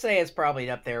far? I'd say it's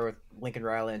probably up there with Lincoln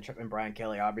Riley and Brian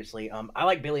Kelly, obviously. I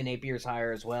like Billy Napier's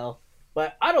hire as well.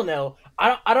 But I don't know.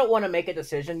 I don't want to make a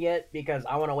decision yet because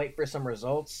I want to wait for some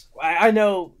results. I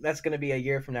know that's going to be a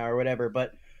year from now or whatever,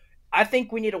 but I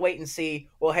think we need to wait and see,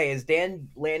 well, hey, is Dan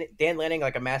Lanning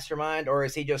like a mastermind, or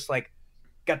is he just like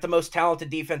got the most talented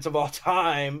defense of all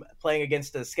time playing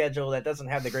against a schedule that doesn't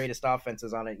have the greatest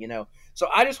offenses on it, So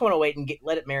I just want to wait and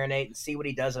let it marinate and see what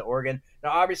he does at Oregon.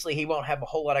 Now, obviously, he won't have a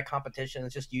whole lot of competition.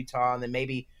 It's just Utah, and then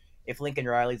maybe if Lincoln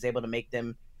Riley's able to make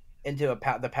them into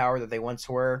the power that they once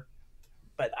were.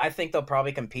 But I think they'll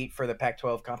probably compete for the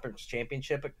Pac-12 Conference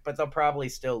Championship, but they'll probably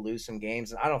still lose some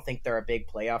games. And I don't think they're a big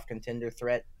playoff contender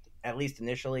threat, at least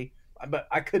initially. But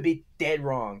I could be dead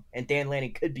wrong, and Dan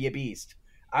Lanning could be a beast.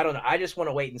 I don't know. I just want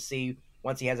to wait and see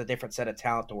once he has a different set of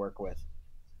talent to work with.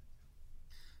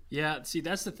 Yeah, see,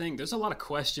 that's the thing. There's a lot of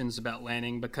questions about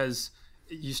Lanning because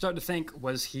you start to think,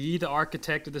 was he the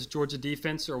architect of this Georgia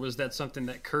defense, or was that something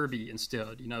that Kirby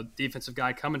instilled? Defensive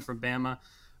guy coming from Bama.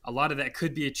 A lot of that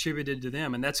could be attributed to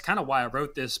them, and that's kind of why I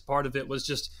wrote this. Part of it was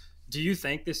just, do you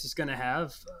think this is going to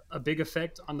have a big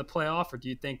effect on the playoff, or do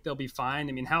you think they'll be fine?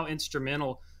 I mean, how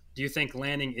instrumental do you think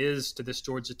Lanning is to this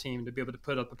Georgia team to be able to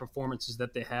put up the performances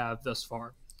that they have thus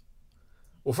far?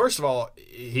 Well, first of all,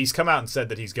 he's come out and said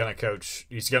that he's going to coach.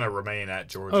 He's going to remain at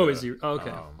Georgia. Oh, is he?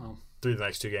 Okay. Through the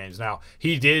next 2 games. Now,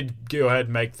 he did go ahead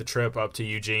and make the trip up to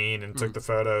Eugene and took the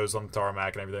photos on the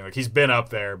tarmac and everything. Like, he's been up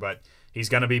there, but he's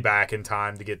going to be back in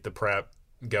time to get the prep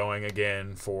going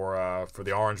again for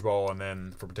the Orange Bowl and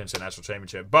then for potentially a national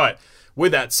championship. But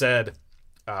with that said,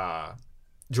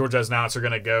 Georgia has announced they're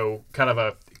going to go kind of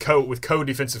a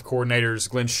co-defensive coordinators,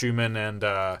 Glenn Schumann and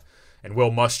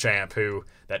Will Muschamp, who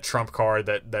that trump card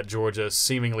that Georgia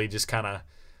seemingly just kind of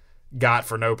got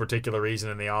for no particular reason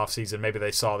in the offseason. Maybe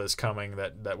they saw this coming,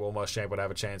 that Will Muschamp would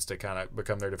have a chance to kind of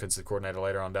become their defensive coordinator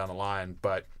later on down the line.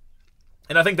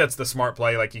 And I think that's the smart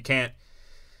play. Like, you can't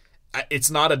 – it's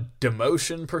not a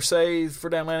demotion per se for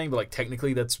Dan Lanning, but, like,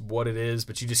 technically that's what it is.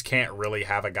 But you just can't really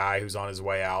have a guy who's on his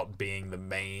way out being the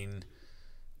main,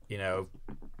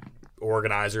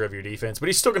 organizer of your defense. But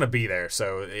he's still going to be there.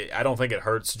 So I don't think it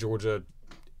hurts Georgia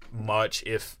much,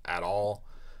 if at all.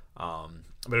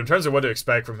 But in terms of what to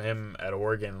expect from him at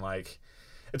Oregon, like,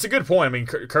 it's a good point. I mean,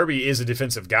 Kirby is a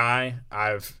defensive guy.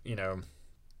 I've,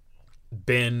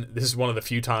 this is one of the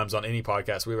few times on any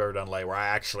podcast we've ever done, Lay, where I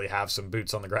actually have some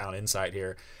boots on the ground insight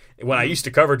here. When I used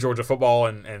to cover Georgia football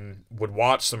and would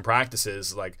watch some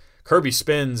practices, like, Kirby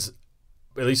spends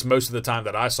at least most of the time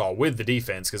that I saw with the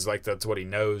defense, because, like, that's what he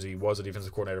knows. He was a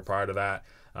defensive coordinator prior to that.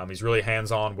 He's really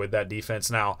hands-on with that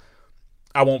defense. Now,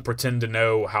 I won't pretend to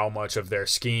know how much of their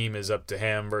scheme is up to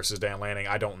him versus Dan Lanning.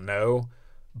 I don't know.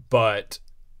 But,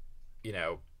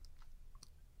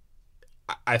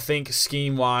 I think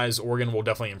scheme-wise, Oregon will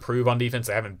definitely improve on defense.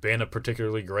 They haven't been a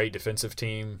particularly great defensive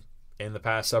team in the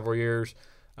past several years.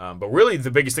 But really the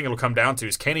biggest thing it'll come down to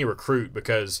is, can he recruit?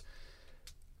 Because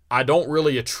I don't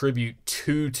really attribute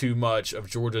too much of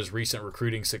Georgia's recent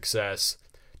recruiting success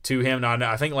to him. Now,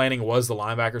 I think Lanning was the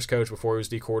linebackers coach before he was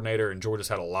D coordinator, and Georgia's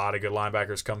had a lot of good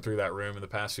linebackers come through that room in the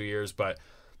past few years. But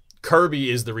Kirby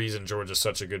is the reason Georgia's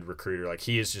such a good recruiter. Like,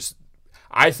 he is just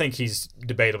 – I think he's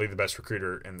debatably the best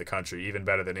recruiter in the country, even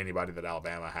better than anybody that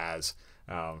Alabama has.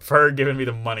 Ferg giving me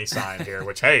the money sign here,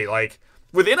 which, hey, like,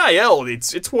 with NIL,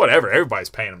 it's whatever. Everybody's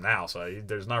paying him now, so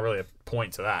there's not really a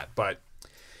point to that. But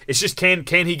it's just, can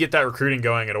he get that recruiting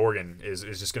going at Oregon is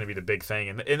just going to be the big thing.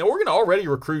 And Oregon already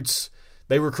recruits –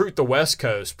 they recruit the West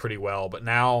Coast pretty well, but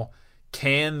now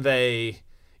can they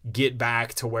get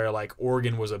back to where, like,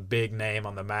 Oregon was a big name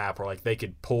on the map, or, like, they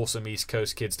could pull some East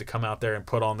Coast kids to come out there and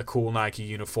put on the cool Nike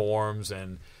uniforms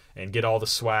and get all the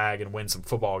swag and win some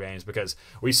football games? Because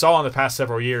we saw in the past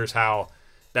several years how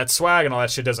that swag and all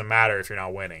that shit doesn't matter if you're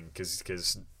not winning,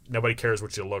 because nobody cares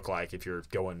what you look like if you're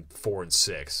going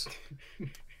 4-6.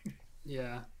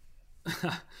 Yeah.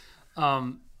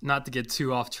 Not to get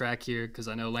too off track here, because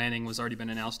I know Lanning was already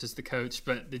been announced as the coach,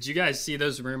 but did you guys see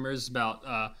those rumors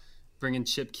about bringing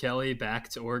Chip Kelly back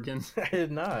to Oregon? I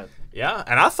did not. Yeah,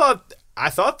 and I thought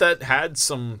that had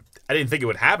some. I didn't think it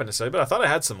would happen necessarily, but I thought it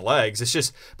had some legs. It's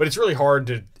just, but it's really hard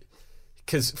to,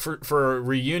 because for a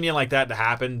reunion like that to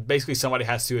happen, basically somebody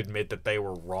has to admit that they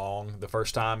were wrong the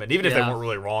first time, and even if they weren't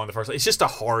really wrong the first time, it's just a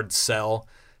hard sell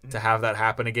to have that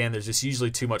happen again. There's just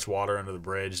usually too much water under the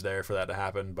bridge there for that to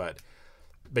happen, But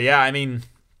yeah, I mean,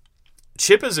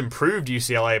 Chip has improved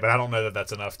UCLA, but I don't know that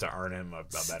that's enough to earn him a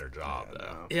better job,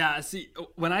 though. Yeah, see,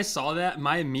 when I saw that,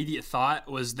 my immediate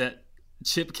thought was that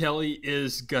Chip Kelly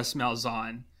is Gus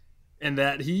Malzahn, and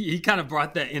that he kind of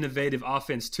brought that innovative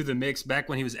offense to the mix back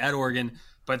when he was at Oregon,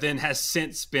 but then has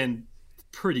since been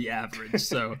pretty average.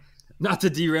 So not to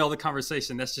derail the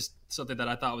conversation, that's just something that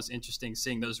I thought was interesting,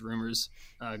 seeing those rumors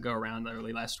go around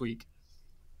early last week.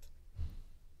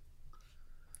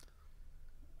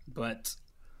 But,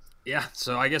 yeah,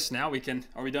 so I guess now we can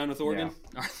 – are we done with Oregon?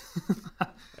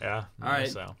 Yeah. All right.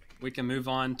 So. we can move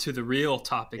on to the real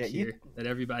topic here that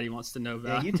everybody wants to know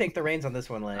about. Yeah, you take the reins on this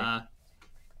one, Lane.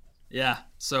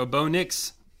 So Bo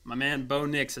Nix, my man Bo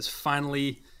Nix, has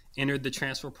finally entered the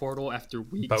transfer portal after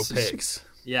weeks. Bo Picks.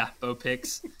 Yeah, Bo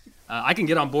Picks. I can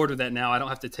get on board with that now. I don't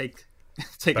have to take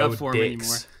up for him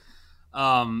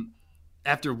anymore.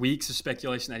 After weeks of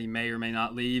speculation that he may or may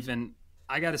not leave, and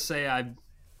I got to say I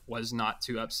was not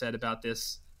too upset about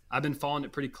this. I've been following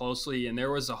it pretty closely, and there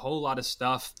was a whole lot of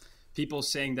stuff. People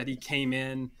saying that he came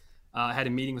in, had a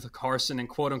meeting with Carson, and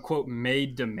quote unquote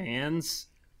made demands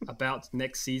about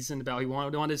next season, about what he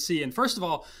wanted to see. And first of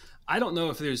all, I don't know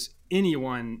if there's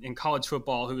anyone in college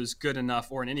football who is good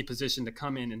enough or in any position to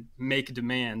come in and make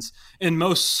demands, and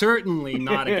most certainly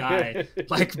not a guy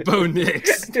like Bo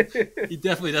Nix. He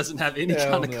definitely doesn't have any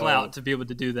kind of clout to be able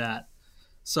to do that.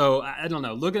 So I don't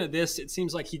know. Looking at this, it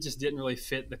seems like he just didn't really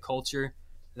fit the culture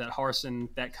that Harsin,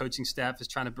 that coaching staff is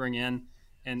trying to bring in.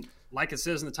 And like it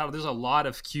says in the title, there's a lot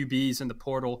of QBs in the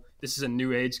portal. This is a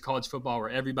new age college football where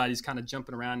everybody's kind of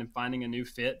jumping around and finding a new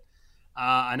fit.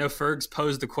 I know Fergs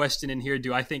posed the question in here,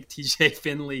 do I think TJ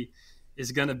Finley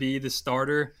is going to be the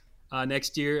starter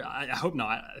next year? I hope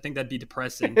not. I think that'd be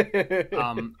depressing.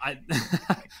 I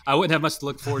wouldn't have much to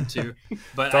look forward to.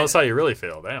 But Tell us how you really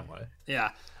feel, damn way.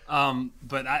 Yeah.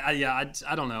 But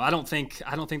I don't know. I don't think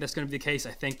that's going to be the case.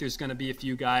 I think there's going to be a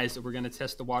few guys that we're going to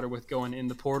test the water with going in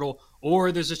the portal,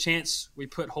 or there's a chance we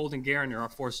put Holden Garner, our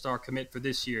 4-star commit for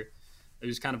this year.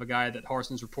 There's kind of a guy that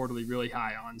Harsin's reportedly really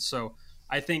high on. So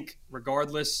I think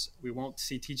regardless, we won't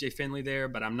see TJ Finley there,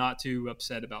 but I'm not too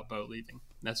upset about Bo leaving.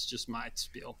 That's just my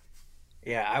spiel.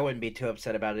 Yeah, I wouldn't be too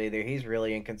upset about it either. He's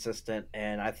really inconsistent,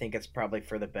 and I think it's probably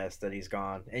for the best that he's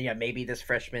gone. And yeah, maybe this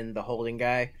freshman, the Holden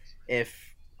guy, if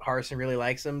Harsin really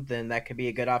likes him, then that could be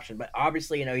a good option. But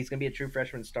obviously, he's going to be a true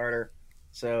freshman starter,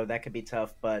 so that could be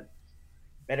tough. But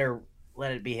better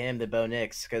let it be him than Bo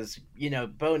Nix, because,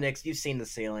 Bo Nix, you've seen the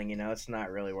ceiling. It's not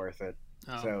really worth it.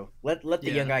 Oh. So let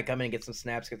the young guy come in and get some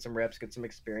snaps, get some reps, get some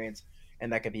experience,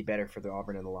 and that could be better for the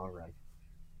Auburn in the long run.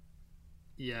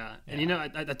 Yeah, and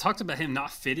I talked about him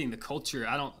not fitting the culture.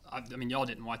 I mean, y'all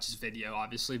didn't watch his video,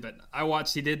 obviously, but I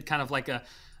watched. He did kind of like a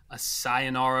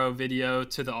sayonara video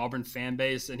to the Auburn fan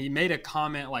base, and he made a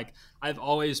comment like, "I've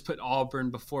always put Auburn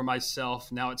before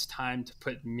myself. Now it's time to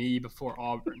put me before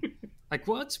Auburn." Like,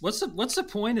 what's the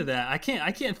point of that? I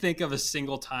can't think of a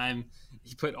single time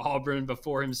he put Auburn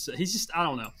before himself. He's just, I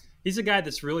don't know. He's a guy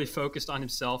that's really focused on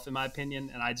himself, in my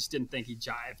opinion, and I just didn't think he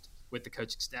jived with the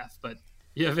coaching staff. But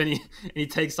you have any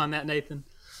takes on that, Nathan?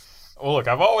 Well, look,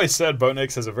 I've always said Bo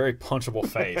Nix has a very punchable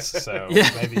face, so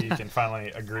maybe you can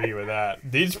finally agree with that.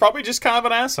 He's probably just kind of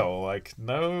an asshole. Like,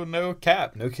 no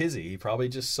cap, no kizzy. He probably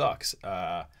just sucks,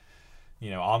 on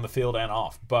the field and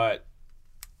off. But,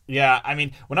 yeah, I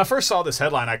mean, when I first saw this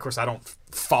headline, of course, I don't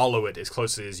follow it as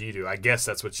closely as you do. I guess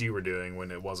that's what you were doing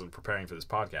when it wasn't preparing for this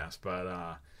podcast.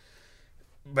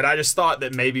 But I just thought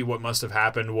that maybe what must have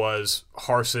happened was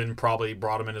Harsin probably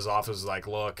brought him in his office, like,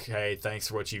 look, hey, thanks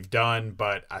for what you've done,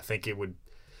 but I think it would,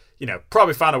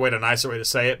 probably find a nicer way to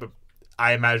say it, but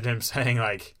I imagine him saying,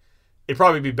 like, it'd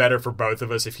probably be better for both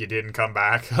of us if you didn't come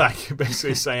back, like,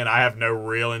 basically saying I have no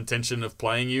real intention of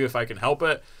playing you if I can help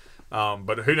it,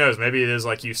 but who knows, maybe it is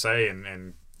like you say,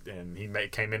 and he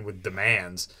came in with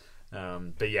demands,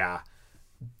 but yeah,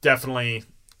 definitely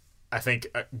I think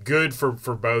good for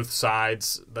both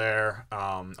sides there.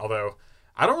 Although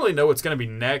I don't really know what's going to be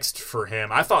next for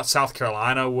him. I thought South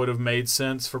Carolina would have made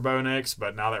sense for Bo Nix,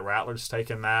 but now that Rattler's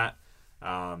taken that,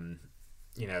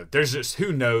 there's just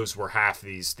who knows where half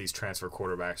these transfer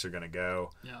quarterbacks are going to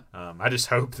go. Yeah. I just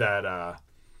hope that I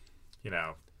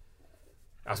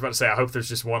was about to say I hope there's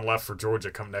just one left for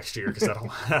Georgia come next year because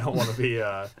I don't want to be.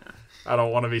 I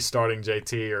don't want to be starting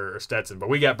JT or Stetson, but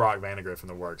we got Brock Vandagriff in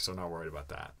the works, so I'm not worried about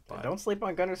that. But, don't sleep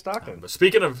on Gunnar Stockton. But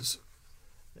speaking of, sleep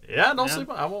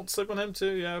on. I won't sleep on him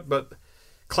too. Yeah, but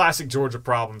classic Georgia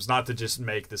problems. Not to just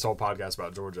make this whole podcast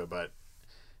about Georgia, but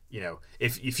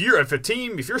if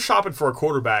you're shopping for a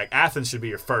quarterback, Athens should be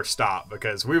your first stop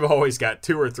because we've always got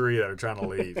 2 or 3 that are trying to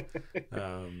leave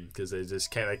because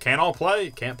they can't all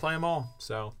play, can't play them all.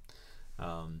 So,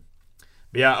 but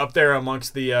yeah, up there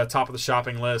amongst the top of the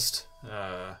shopping list.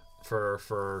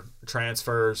 For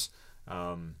transfers,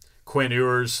 Quinn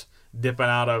Ewers dipping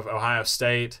out of Ohio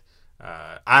State.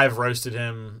 I've roasted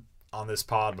him on this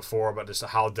pod before, but just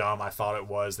how dumb I thought it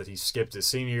was that he skipped his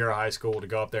senior year of high school to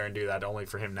go up there and do that, only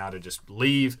for him now to just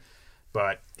leave.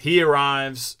 But he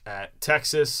arrives at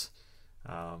Texas.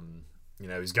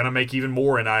 He's going to make even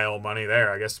more NIL money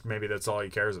there. I guess maybe that's all he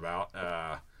cares about.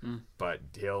 But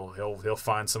he'll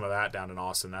find some of that down in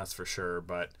Austin, that's for sure.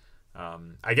 But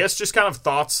I guess just kind of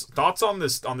thoughts on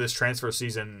this transfer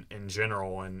season in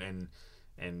general, and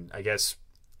I guess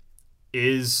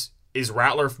is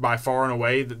Rattler by far and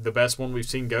away the best one we've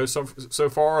seen go so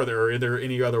far? Are there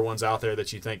any other ones out there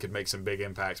that you think could make some big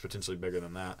impacts, potentially bigger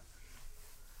than that?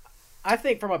 I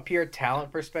think from a pure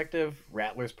talent perspective,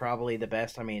 Rattler's probably the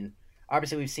best. I mean,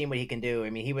 obviously we've seen what he can do. I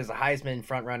mean, he was a Heisman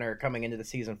frontrunner coming into the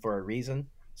season for a reason.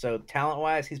 So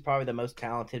talent-wise, he's probably the most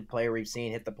talented player we've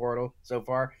seen hit the portal so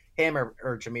far. Him or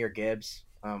Jahmyr Gibbs.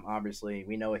 Obviously,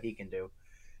 we know what he can do.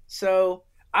 So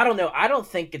I don't know. I don't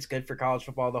think it's good for college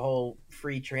football, the whole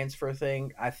free transfer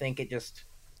thing. I think it just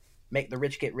make the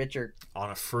rich get richer.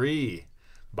 On a free.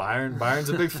 Byron's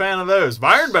a big fan of those.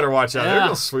 Byron better watch out. Yeah. They're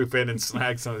going to swoop in and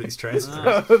snag some of these transfers.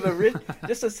 So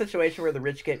just a situation where the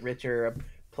rich get richer. A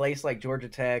place like Georgia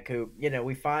Tech, who,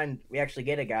 we actually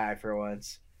get a guy for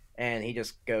once, and he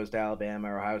just goes to Alabama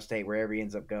or Ohio State, wherever he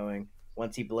ends up going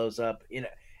once he blows up.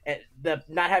 The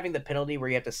not having the penalty where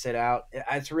you have to sit out,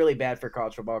 it's really bad for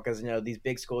college football because these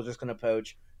big schools are just going to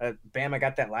poach. Bama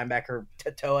got that linebacker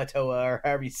Toa or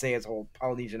however you say his whole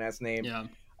Polynesian ass name. Yeah.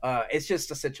 It's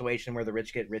just a situation where the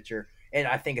rich get richer, and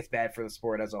I think it's bad for the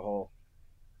sport as a whole.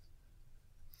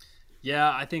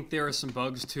 Yeah, I think there are some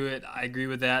bugs to it. I agree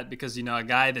with that because, a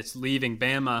guy that's leaving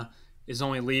Bama is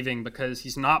only leaving because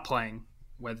he's not playing,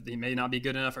 whether he may not be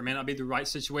good enough or may not be the right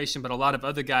situation. But a lot of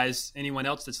other guys, anyone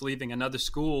else that's leaving another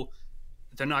school,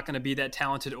 they're not going to be that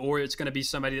talented, or it's going to be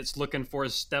somebody that's looking for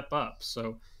a step up.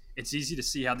 So it's easy to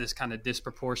see how this kind of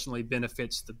disproportionately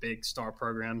benefits the big star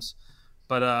programs.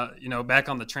 But, back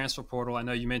on the transfer portal, I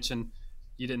know you mentioned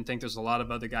you didn't think there's a lot of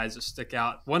other guys that stick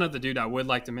out. One other dude I would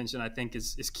like to mention, I think,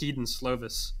 is Kedon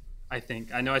Slovis, I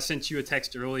think. I know I sent you a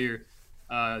text earlier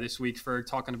this week, Ferg,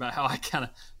 talking about how I kind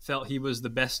of felt he was the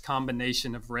best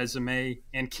combination of resume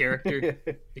and character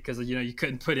because, you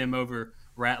couldn't put him over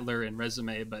Rattler and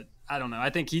resume. But I don't know. I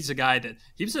think he's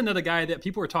another guy that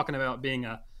people were talking about being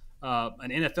an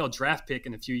NFL draft pick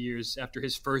in a few years after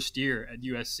his first year at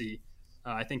USC.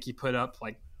 I think he put up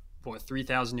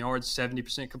 3,000 yards,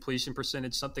 70% completion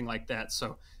percentage, something like that.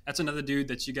 So that's another dude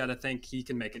that you got to think he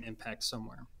can make an impact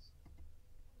somewhere.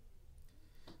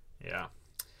 Yeah,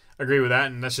 I agree with that,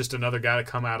 and that's just another guy to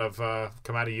come out of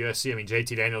USC. I mean,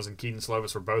 JT Daniels and Kedon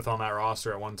Slovis were both on that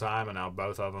roster at one time, and now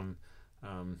both of them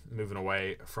moving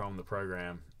away from the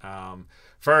program.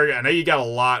 Ferg, I know you got a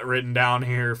lot written down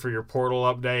here for your portal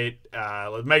update.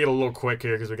 Let's make it a little quick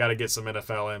here because we got to get some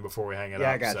NFL in before we hang it up.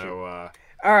 I got you.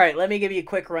 All right, let me give you a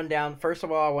quick rundown. First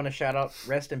of all, I want to shout out,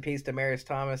 rest in peace, Demaryius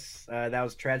Thomas. That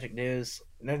was tragic news.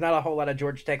 There's not a whole lot of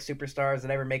Georgia Tech superstars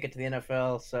that ever make it to the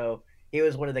NFL, so he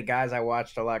was one of the guys I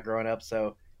watched a lot growing up,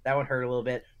 so that one hurt a little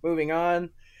bit. Moving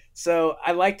on. So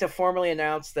I'd like to formally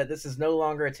announce that this is no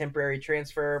longer a temporary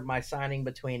transfer, my signing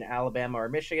between Alabama or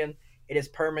Michigan. It is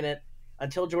permanent.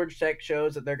 Until Georgia Tech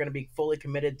shows that they're going to be fully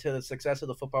committed to the success of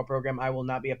the football program, I will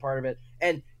not be a part of it.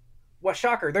 And well,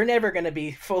 shocker, they're never going to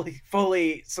be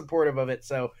fully supportive of it.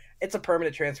 So it's a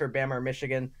permanent transfer, Bama or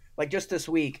Michigan. Like just this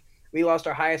week, we lost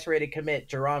our highest rated commit,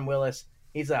 Jerron Willis.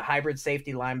 He's a hybrid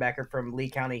safety linebacker from Lee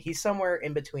County. He's somewhere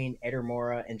in between Eder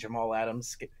Mora and Jamal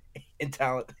Adams in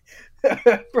talent.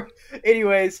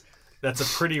 Anyways. That's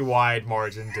a pretty wide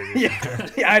margin to yeah,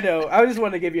 I know. I just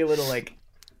wanted to give you a little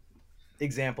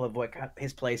example of what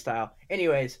his play style.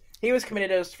 Anyways, he was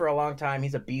committed to us for a long time.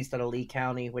 He's a beast out of Lee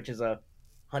County, which is a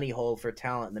honey hole for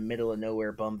talent in the middle of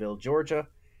nowhere, Bumville, Georgia.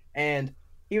 And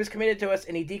he was committed to us,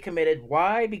 and he decommitted.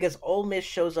 Why? Because Ole Miss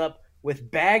shows up with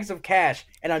bags of cash.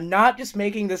 And I'm not just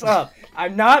making this up.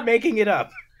 I'm not making it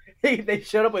up. They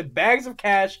showed up with bags of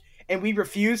cash, and we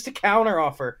refused to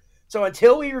counteroffer. So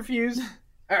until we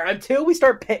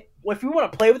start pay, if we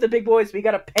want to play with the big boys, we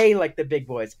got to pay like the big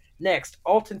boys. Next,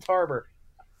 Alton Tarber,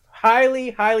 highly,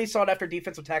 highly sought after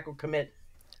defensive tackle commit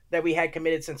that we had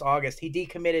committed since August. He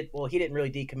decommitted. Well, he didn't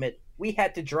really decommit. We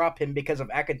had to drop him because of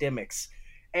academics.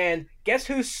 And guess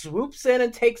who swoops in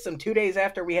and takes him 2 days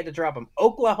after we had to drop him?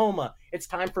 Oklahoma. It's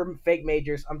time for fake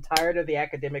majors. I'm tired of the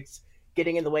academics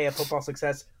getting in the way of football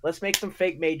success. Let's make some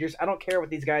fake majors. I don't care what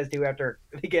these guys do after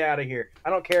they get out of here. I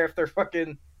don't care if they're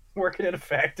fucking working in a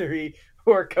factory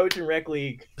or coaching rec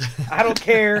league. I don't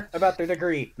care about their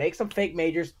degree. Make some fake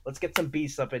majors. Let's get some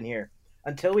beasts up in here.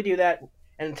 Until we do that,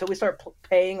 and until we start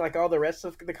paying like all the rest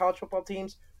of the college football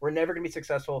teams, we're never going to be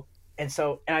successful. And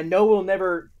I know we'll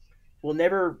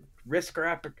never risk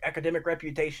our academic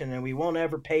reputation, and we won't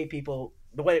ever pay people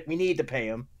the way we need to pay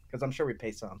them, because I'm sure we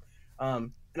pay some.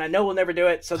 And I know we'll never do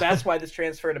it, so that's why this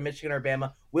transfer to Michigan or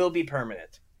Bama will be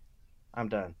permanent. I'm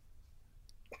done.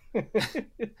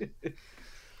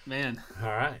 Man. All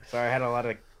right. Sorry, I had a lot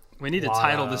of We need to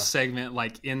title this segment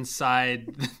like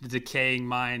 "Inside the Decaying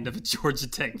Mind of a Georgia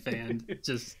Tech Fan."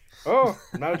 Just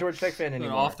not a Georgia Tech fan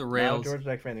anymore. Off the rails. Not a Georgia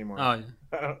Tech fan anymore. Oh,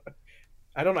 yeah.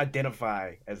 I don't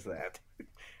identify as that.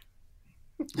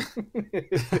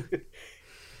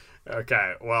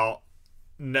 Okay, well,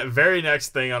 very next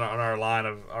thing on our line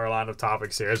of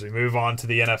topics here as we move on to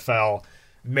the NFL.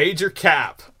 Major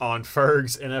cap on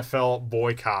Ferg's NFL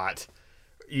boycott.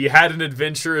 You had an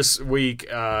adventurous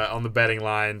week on the betting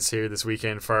lines here this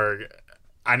weekend, Ferg.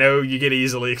 I know you get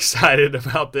easily excited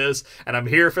about this, and I'm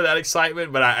here for that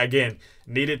excitement, but I, again,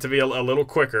 need it to be a little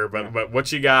quicker. But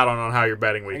what you got on how your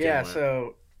betting weekend went?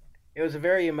 So it was a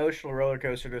very emotional roller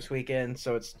coaster this weekend.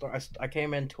 So I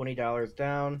came in $20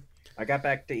 down. I got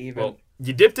back to even. Well,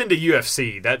 you dipped into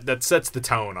UFC. That sets the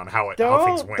tone on how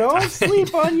things went. Don't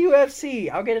sleep on UFC.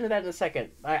 I'll get into that in a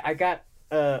second. I got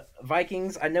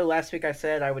Vikings. I know last week I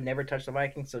said I would never touch the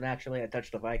Vikings, so naturally I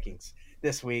touched the Vikings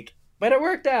this week. But it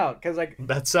worked out because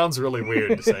that sounds really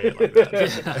weird to say it like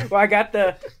that. Well, I got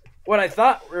what I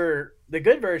thought were the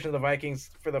good version of the Vikings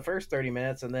for the first 30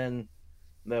 minutes, and then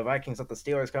the Vikings let the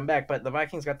Steelers come back. But the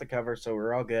Vikings got the cover, so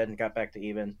we're all good and got back to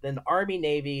even. Then the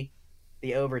Army-Navy,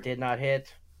 the over did not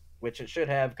hit, which it should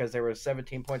have because there was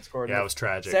 17 points scored. Yeah, it was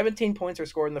tragic. 17 points were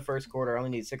scored in the first quarter. I only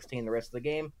need 16 the rest of the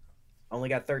game. Only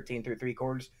got 13 through 3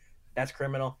 quarters. That's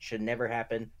criminal. Should never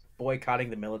happen. Boycotting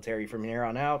the military from here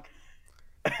on out.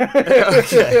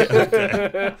 Okay.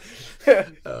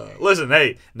 Listen,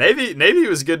 hey, Navy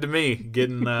was good to me.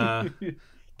 Getting a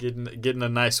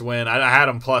nice win. I had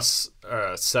them plus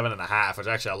 7.5, which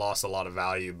actually I lost a lot of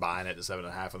value buying it to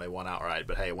 7.5 when they won outright.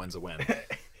 But hey, a win's a win.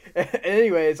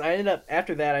 Anyways, I ended up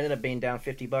being down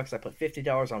 $50. I put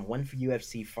 $50 on one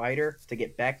UFC fighter to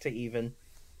get back to even,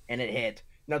 and it hit.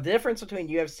 Now the difference between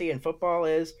UFC and football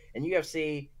is in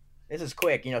UFC, this is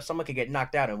quick. Someone could get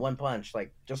knocked out in one punch,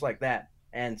 just like that.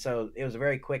 And so it was a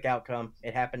very quick outcome.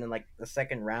 It happened in the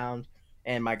second round,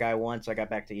 and my guy won, so I got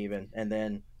back to even. And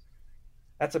then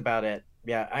that's about it.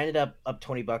 Yeah, I ended up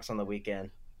 $20 on the weekend.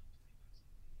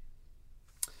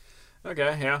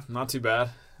 Okay, yeah, not too bad.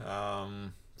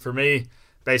 For me,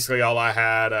 basically all I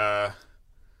had.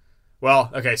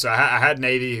 So I had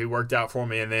Navy who worked out for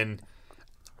me, and then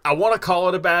I want to call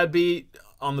it a bad beat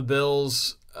on the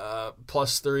Bills.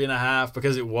 Plus 3.5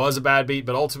 because it was a bad beat,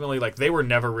 but ultimately they were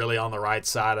never really on the right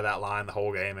side of that line the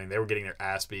whole game, and they were getting their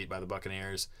ass beat by the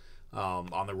Buccaneers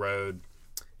on the road.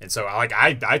 And so I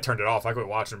turned it off. I quit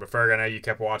watching it, but Ferg, I know you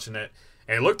kept watching it,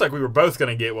 and it looked like we were both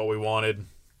going to get what we wanted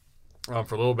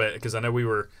for a little bit because I know we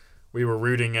were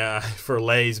rooting for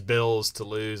Lay's Bills to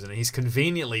lose, and he's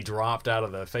conveniently dropped out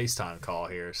of the FaceTime call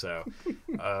here. So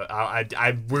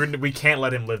we can't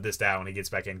let him live this down when he gets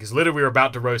back in because literally we were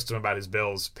about to roast him about his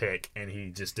Bills pick, and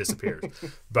he just disappears.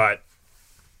 But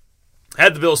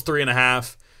had the Bills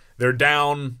 3.5. They're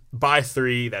down by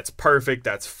 3. That's perfect.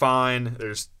 That's fine.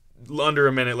 There's under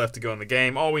a minute left to go in the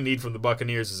game. All we need from the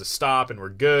Buccaneers is a stop, and we're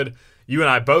good. You and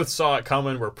I both saw it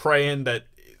coming. We're praying that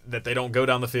they don't go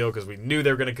down the field because we knew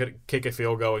they were going to kick a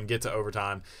field goal and get to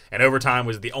overtime. And overtime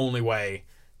was the only way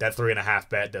that 3.5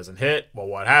 bet doesn't hit. Well,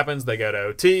 what happens? They go to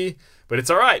OT, but it's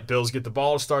all right. Bills get the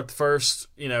ball to start the first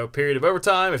period of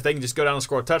overtime. If they can just go down and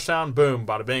score a touchdown, boom,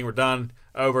 bada bing, we're done.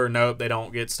 Over. Nope, they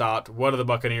don't get stopped. What do the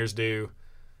Buccaneers do?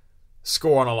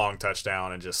 Score on a long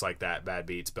touchdown, and just like that, bad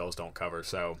beats. Bills don't cover.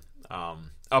 So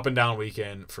up and down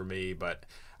weekend for me, but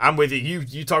I'm with you.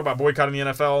 You talk about boycotting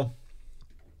the NFL.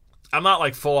 I'm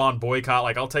not full on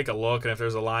boycott. I'll take a look, and if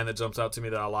there's a line that jumps out to me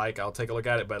that I like, I'll take a look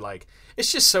at it. But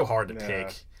it's just so hard to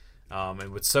pick.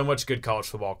 And with so much good college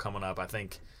football coming up, I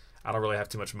think I don't really have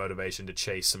too much motivation to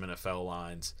chase some NFL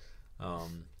lines.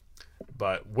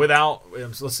 But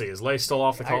let's see, is Lay still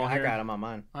off the call here? I got him on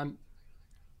mine.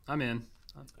 I'm in.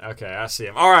 Okay, I see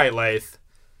him. All right, Lath.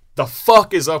 The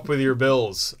fuck is up with your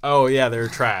Bills? Oh yeah, they're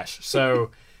trash.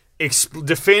 So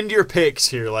defend your picks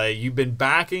here, Lay. You've been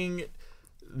backing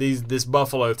this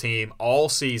Buffalo team all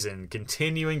season,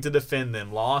 continuing to defend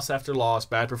them, loss after loss,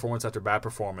 bad performance after bad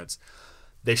performance.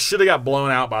 They should have got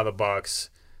blown out by the Bucs.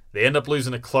 They end up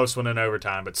losing a close one in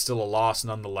overtime, but still a loss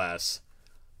nonetheless.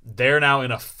 They're now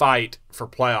in a fight for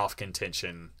playoff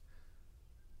contention.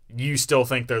 You still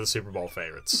think they're the Super Bowl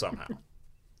favorites somehow?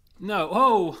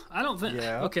 No. I don't think.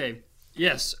 Yeah. Okay.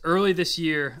 Yes, early this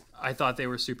year, I thought they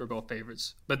were Super Bowl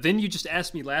favorites. But then you just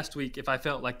asked me last week if I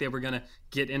felt like they were going to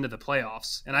get into the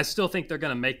playoffs. And I still think they're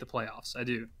going to make the playoffs. I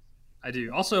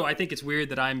do. Also, I think it's weird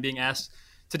that I'm being asked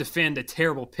to defend a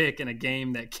terrible pick in a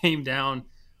game that came down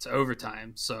to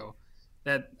overtime. So,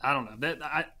 I don't know.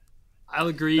 I'll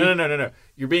agree. No.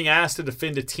 You're being asked to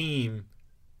defend a team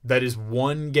that is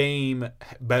one game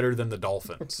better than the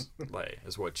Dolphins,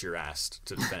 is what you're asked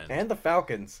to defend. And the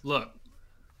Falcons. Look,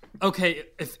 okay,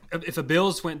 if a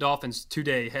Bills went Dolphins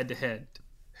today head-to-head,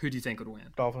 who do you think would win?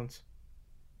 Dolphins.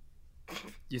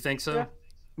 You think so? Yeah.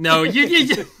 No,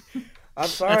 you I'm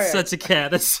sorry. That's such a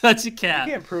cat. That's such a cat.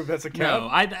 You can't prove that's a cat. No,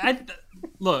 I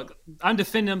look, I'm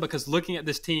defending them because looking at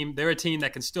this team, they're a team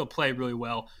that can still play really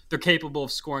well. They're capable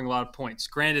of scoring a lot of points.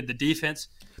 Granted, the defense,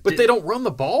 but they don't run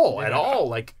the ball at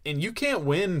all. And you can't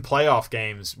win playoff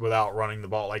games without running the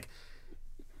ball.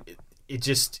 It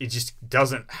just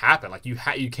doesn't happen.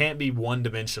 You can't be one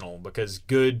dimensional because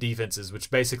good defenses,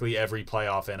 which basically every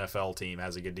playoff NFL team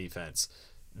has a good defense,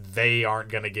 they aren't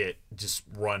going to get just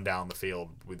run down the field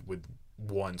with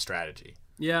one strategy.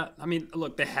 Yeah, I mean,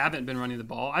 look, they haven't been running the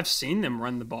ball. I've seen them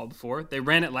run the ball before. They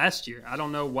ran it last year. I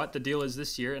don't know what the deal is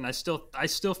this year, and I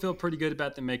still feel pretty good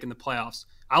about them making the playoffs.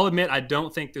 I'll admit I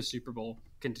don't think they're Super Bowl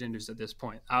contenders at this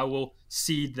point. I will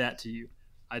cede that to you.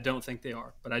 I don't think they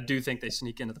are, but I do think they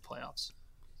sneak into the playoffs.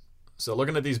 So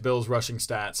looking at these Bills rushing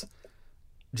stats,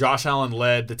 Josh Allen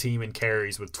led the team in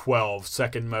carries with 12,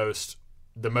 second most.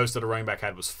 The most that a running back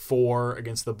had was 4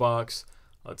 against the Bucs.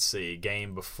 Let's see,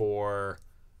 game before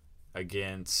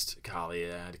against. Golly,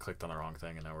 yeah, I clicked on the wrong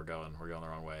thing, and now we're going the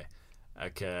wrong way.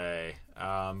 Okay,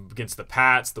 against the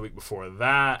Pats the week before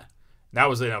that. That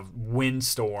was in a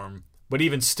windstorm, but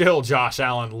even still, Josh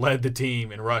Allen led the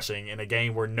team in rushing in a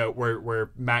game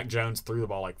where Mac Jones threw the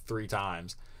ball 3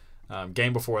 times.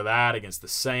 Game before that against the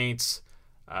Saints,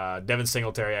 Devin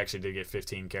Singletary actually did get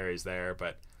 15 carries there,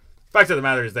 but. Fact of the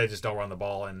matter is they just don't run the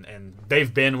ball, and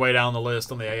they've been way down the list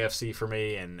on the AFC for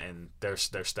me, and they're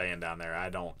staying down there.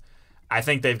 I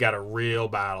think they've got a real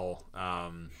battle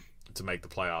to make the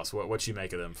playoffs. What you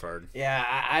make of them, Ferg? Yeah,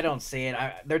 I don't see it.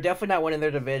 They're definitely not winning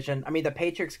their division. I mean, the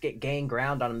Patriots gained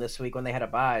ground on them this week when they had a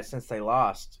bye since they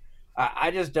lost.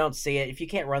 I just don't see it. If you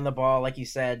can't run the ball, like you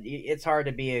said, it's hard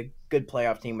to be a good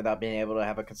playoff team without being able to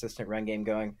have a consistent run game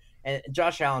going. And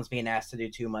Josh Allen's being asked to do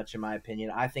too much, in my opinion.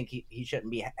 I think he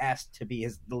shouldn't be asked to be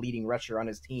the leading rusher on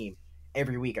his team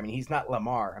every week. I mean, he's not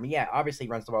Lamar. I mean, yeah, obviously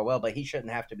he runs the ball well, but he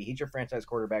shouldn't have to be. He's your franchise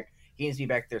quarterback. He needs to be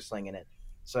back there slinging it.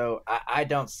 So I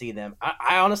don't see them.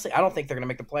 I honestly, I don't think they're going to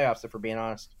make the playoffs, if we're being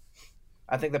honest.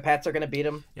 I think the Pats are going to beat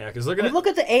them. Yeah, because look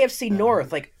at the AFC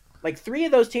North. Like 3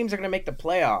 of those teams are going to make the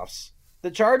playoffs. The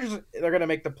Chargers are going to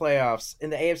make the playoffs in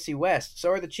the AFC West.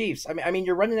 So are the Chiefs. I mean,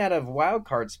 you're running out of wild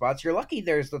card spots. You're lucky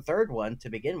there's the third one to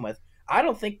begin with. I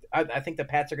think the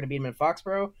Pats are going to beat them in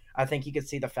Foxborough. I think you could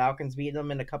see the Falcons beating them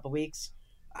in a couple weeks.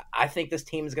 I think this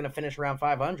team is going to finish around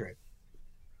 500,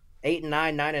 8-9,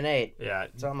 9-8, yeah,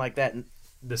 something like that.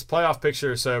 This playoff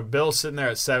picture. So Bills sitting there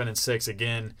at 7-6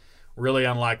 again. Really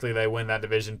unlikely they win that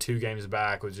division. 2 games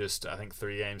back with just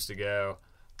 3 games to go.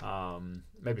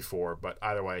 Maybe 4, but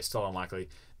either way, still unlikely.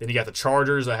 Then you got the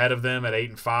Chargers ahead of them at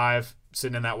 8-5,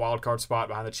 sitting in that wild card spot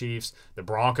behind the Chiefs. The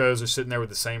Broncos are sitting there with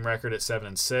the same record at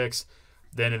 7-6.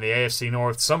 Then in the AFC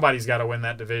North, somebody's got to win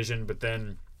that division. But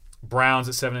then Browns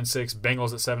at 7-6,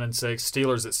 Bengals at 7-6,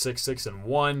 Steelers at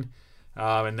 6-1.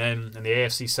 And then in the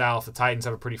AFC South, the Titans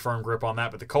have a pretty firm grip on that,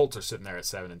 but the Colts are sitting there at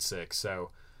 7-6. So,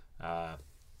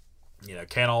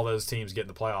 can all those teams get in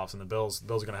the playoffs? And the Bills are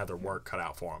going to have their work cut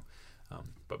out for them.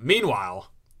 But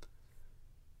meanwhile,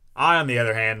 on the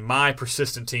other hand, my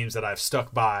persistent teams that I've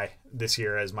stuck by this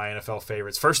year as my NFL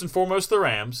favorites, first and foremost, the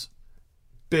Rams.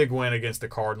 Big win against the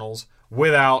Cardinals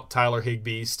without Tyler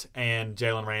Higbeast and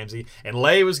Jalen Ramsey. And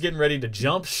Lay was getting ready to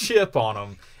jump ship on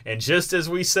them. And just as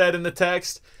we said in the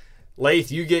text,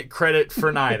 Lath, you get credit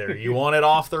for neither. You wanted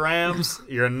off the Rams,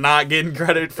 you're not getting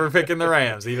credit for picking the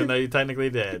Rams, even though you technically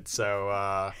did.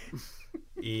 So,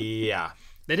 yeah.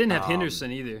 They didn't have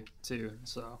Henderson either, too.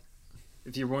 So,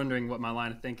 if you're wondering what my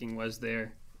line of thinking was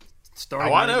there,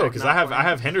 I know because I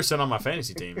have Henderson on my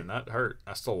fantasy team, and that hurt.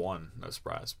 I still won, no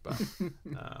surprise. But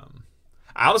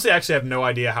I honestly actually have no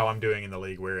idea how I'm doing in the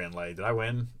league we're in. Lay, did I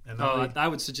win in that league? I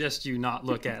would suggest you not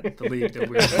look at the league that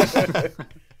we're in.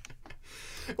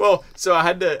 Well, so I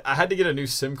had to get a new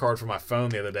SIM card for my phone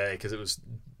the other day because it was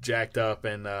jacked up,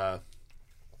 and I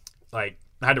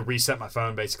had to reset my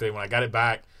phone basically. When I got it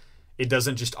back, it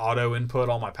doesn't just auto input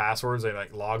all my passwords.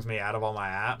 It logs me out of all my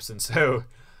apps. And so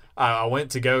I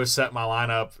went to go set my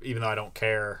lineup, even though I don't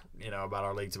care, about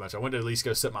our league too much. I went to at least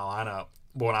go set my lineup.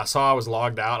 But when I saw I was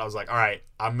logged out, I was like, all right,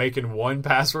 I'm making one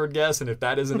password guess. And if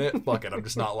that isn't it, fuck it. I'm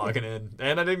just not logging in.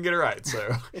 And I didn't get it right.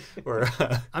 So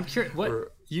I'm curious.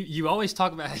 You always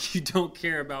talk about how you don't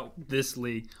care about this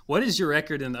league. What is your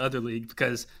record in the other league?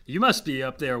 Because you must be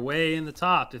up there way in the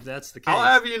top if that's the case. I'll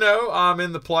have you know I'm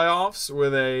in the playoffs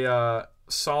with a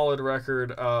solid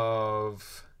record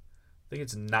of, I think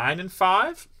it's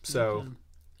 9-5. So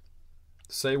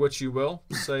Say what you will.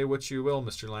 Say what you will,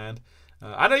 Mr. Land.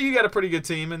 I know you got a pretty good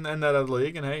team in that other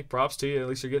league, and hey, props to you. At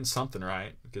least you're getting something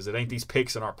right, because it ain't these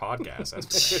picks in our podcast.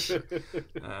 That's for sure.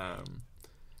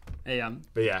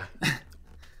 But yeah.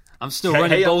 I'm still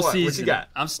running bowl season. What you got?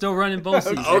 I'm still running bowl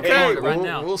season. Okay, right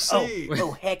now. We'll see.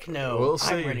 Oh, heck no. We'll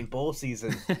see. I'm running bowl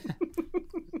season.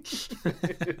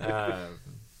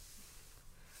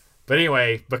 But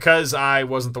anyway, because I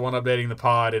wasn't the one updating the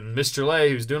pod, and Mr. Lay,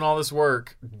 who's doing all this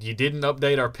work, you didn't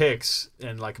update our picks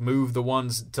and move the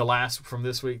ones from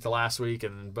this week to last week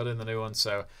and put in the new ones.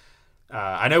 So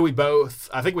I know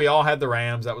I think we all had the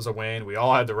Rams. That was a win. We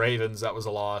all had the Ravens. That was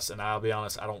a loss. And I'll be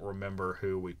honest, I don't remember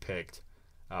who we picked.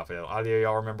 Either of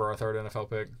y'all remember our third NFL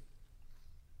pick?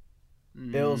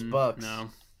 Bills, Bucks. No.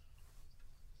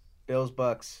 Bills,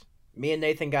 Bucks. Me and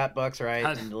Nathan got Bucks right,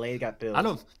 and Lay got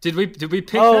Bills. Did we pick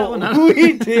that one?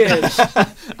 We did.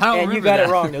 And you got it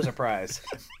wrong. No surprise.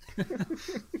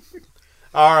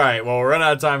 All right. Well, we're running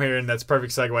out of time here, and that's a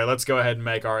perfect segue. Let's go ahead and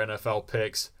make our NFL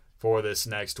picks for this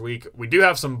next week. We do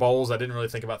have some bowls. I didn't really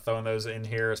think about throwing those in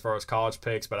here as far as college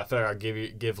picks, but I thought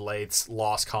I'd give Late's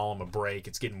loss column a break.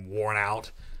 It's getting worn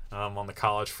out on the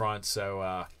college front,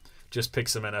 so just pick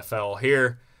some NFL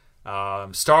here.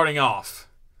 Starting off.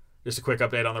 Just a quick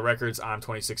update on the records. I'm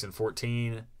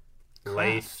 26-14.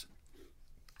 Lath,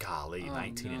 golly,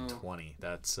 19-20.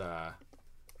 That's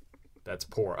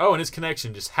poor. Oh, and his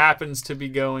connection just happens to be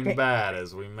going bad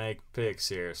as we make picks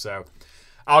here. So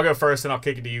I'll go first, and I'll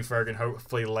kick it to you, Ferg, and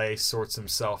hopefully Lay sorts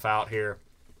himself out here.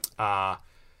 Off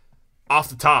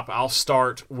the top, I'll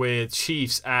start with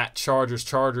Chiefs at Chargers.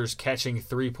 Chargers catching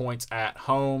 3 points at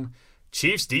home.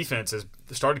 Chiefs defense has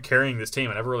started carrying this team.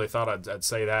 I never really thought I'd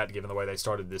say that, given the way they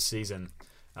started this season.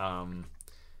 Lath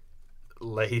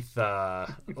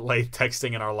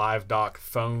texting in our live doc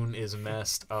phone is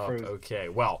messed up. Okay,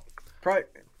 well,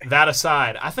 that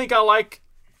aside, I think I like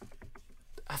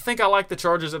the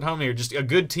Chargers at home here. Just a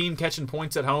good team catching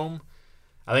points at home.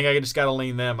 I think I just got to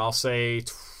lean them. I'll say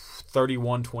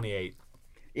 31-28.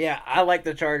 Yeah, I like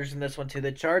the Chargers in this one, too. The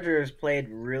Chargers played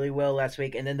really well last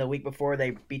week, and then the week before,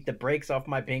 they beat the brakes off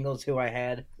my Bengals, who I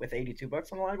had with $82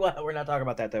 on the line. Well, we're not talking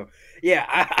about that, though. Yeah,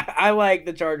 I like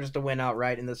the Chargers to win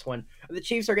outright in this one. The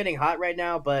Chiefs are getting hot right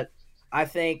now, but I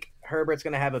think Herbert's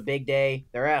going to have a big day.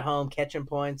 They're at home catching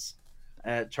points.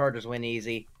 Chargers win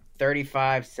easy,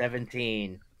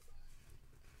 35-17.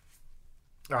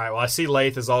 All right, well, I see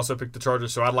Lath has also picked the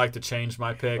Chargers, so I'd like to change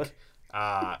my pick.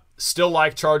 Still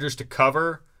like Chargers to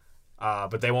cover,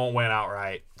 but they won't win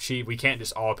outright. We can't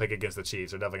just all pick against the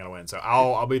Chiefs. They're definitely going to win. So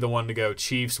I'll be the one to go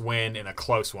Chiefs win in a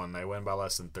close one. They win by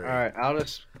less than 3. All right, I'll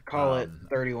just call it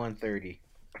 31-30,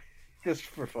 just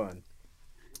for fun.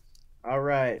 All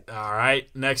right.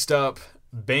 Next up,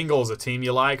 Bengals, a team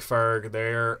you like, Ferg.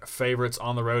 They're favorites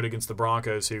on the road against the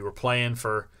Broncos, who were playing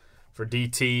for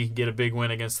DT, get a big win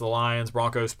against the Lions.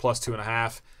 Broncos plus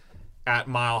 2.5 at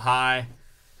Mile High.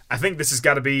 I think this has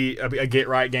got to be a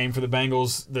get-right game for the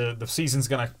Bengals. The season's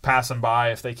going to pass them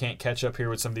by if they can't catch up here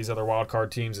with some of these other wild-card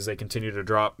teams as they continue to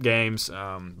drop games.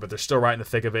 But they're still right in the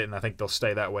thick of it, and I think they'll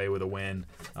stay that way with a win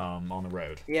on the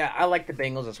road. Yeah, I like the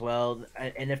Bengals as well.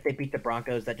 And if they beat the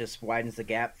Broncos, that just widens the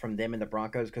gap from them and the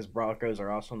Broncos, because Broncos are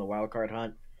also in the wild-card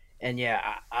hunt. And,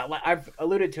 yeah, I've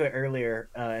alluded to it earlier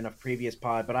in a previous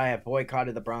pod, but I have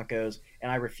boycotted the Broncos,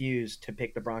 and I refuse to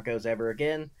pick the Broncos ever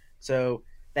again. So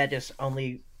that just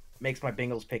only makes my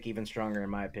Bengals pick even stronger, in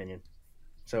my opinion.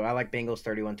 So I like Bengals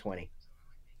 31-20.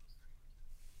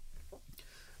 All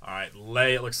right,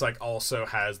 Lay, it looks like also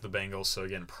has the Bengals, so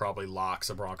again, probably locks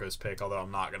a Broncos pick, although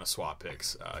I'm not going to swap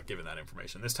picks given that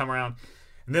information this time around.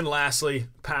 And then lastly,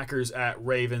 Packers at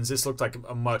Ravens. This looked like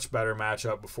a much better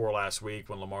matchup before last week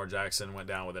when Lamar Jackson went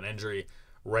down with an injury.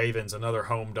 Ravens, another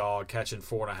home dog, catching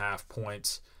 4.5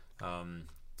 points.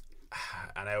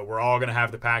 I know we're all going to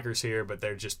have the Packers here, but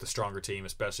they're just the stronger team,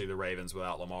 especially the Ravens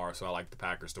without Lamar, so I like the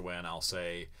Packers to win. I'll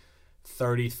say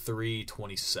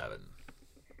 33-27.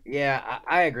 Yeah,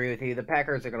 I agree with you. The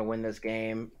Packers are going to win this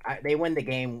game. They win the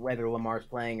game whether Lamar's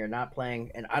playing or not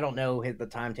playing, and I don't know the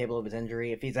timetable of his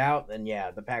injury. If he's out, then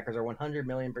yeah, the Packers are 100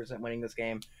 million % winning this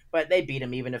game, but they beat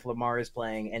him even if Lamar is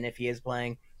playing, and if he is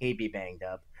playing, he'd be banged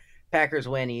up. Packers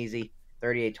win easy,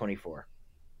 38-24.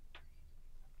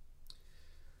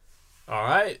 All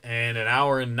right, and an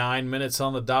hour and 9 minutes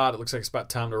on the dot. It looks like it's about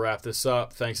time to wrap this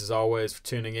up. Thanks as always for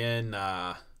tuning in.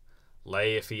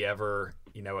 Lay, if he ever,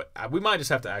 we might just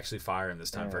have to actually fire him this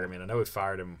time. I mean, I know we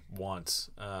fired him once.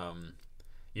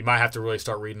 You might have to really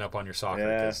start reading up on your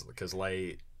soccer because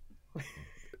Lay,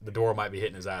 the door might be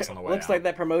hitting his ass on the way Looks out. like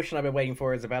that promotion I've been waiting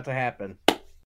for is about to happen.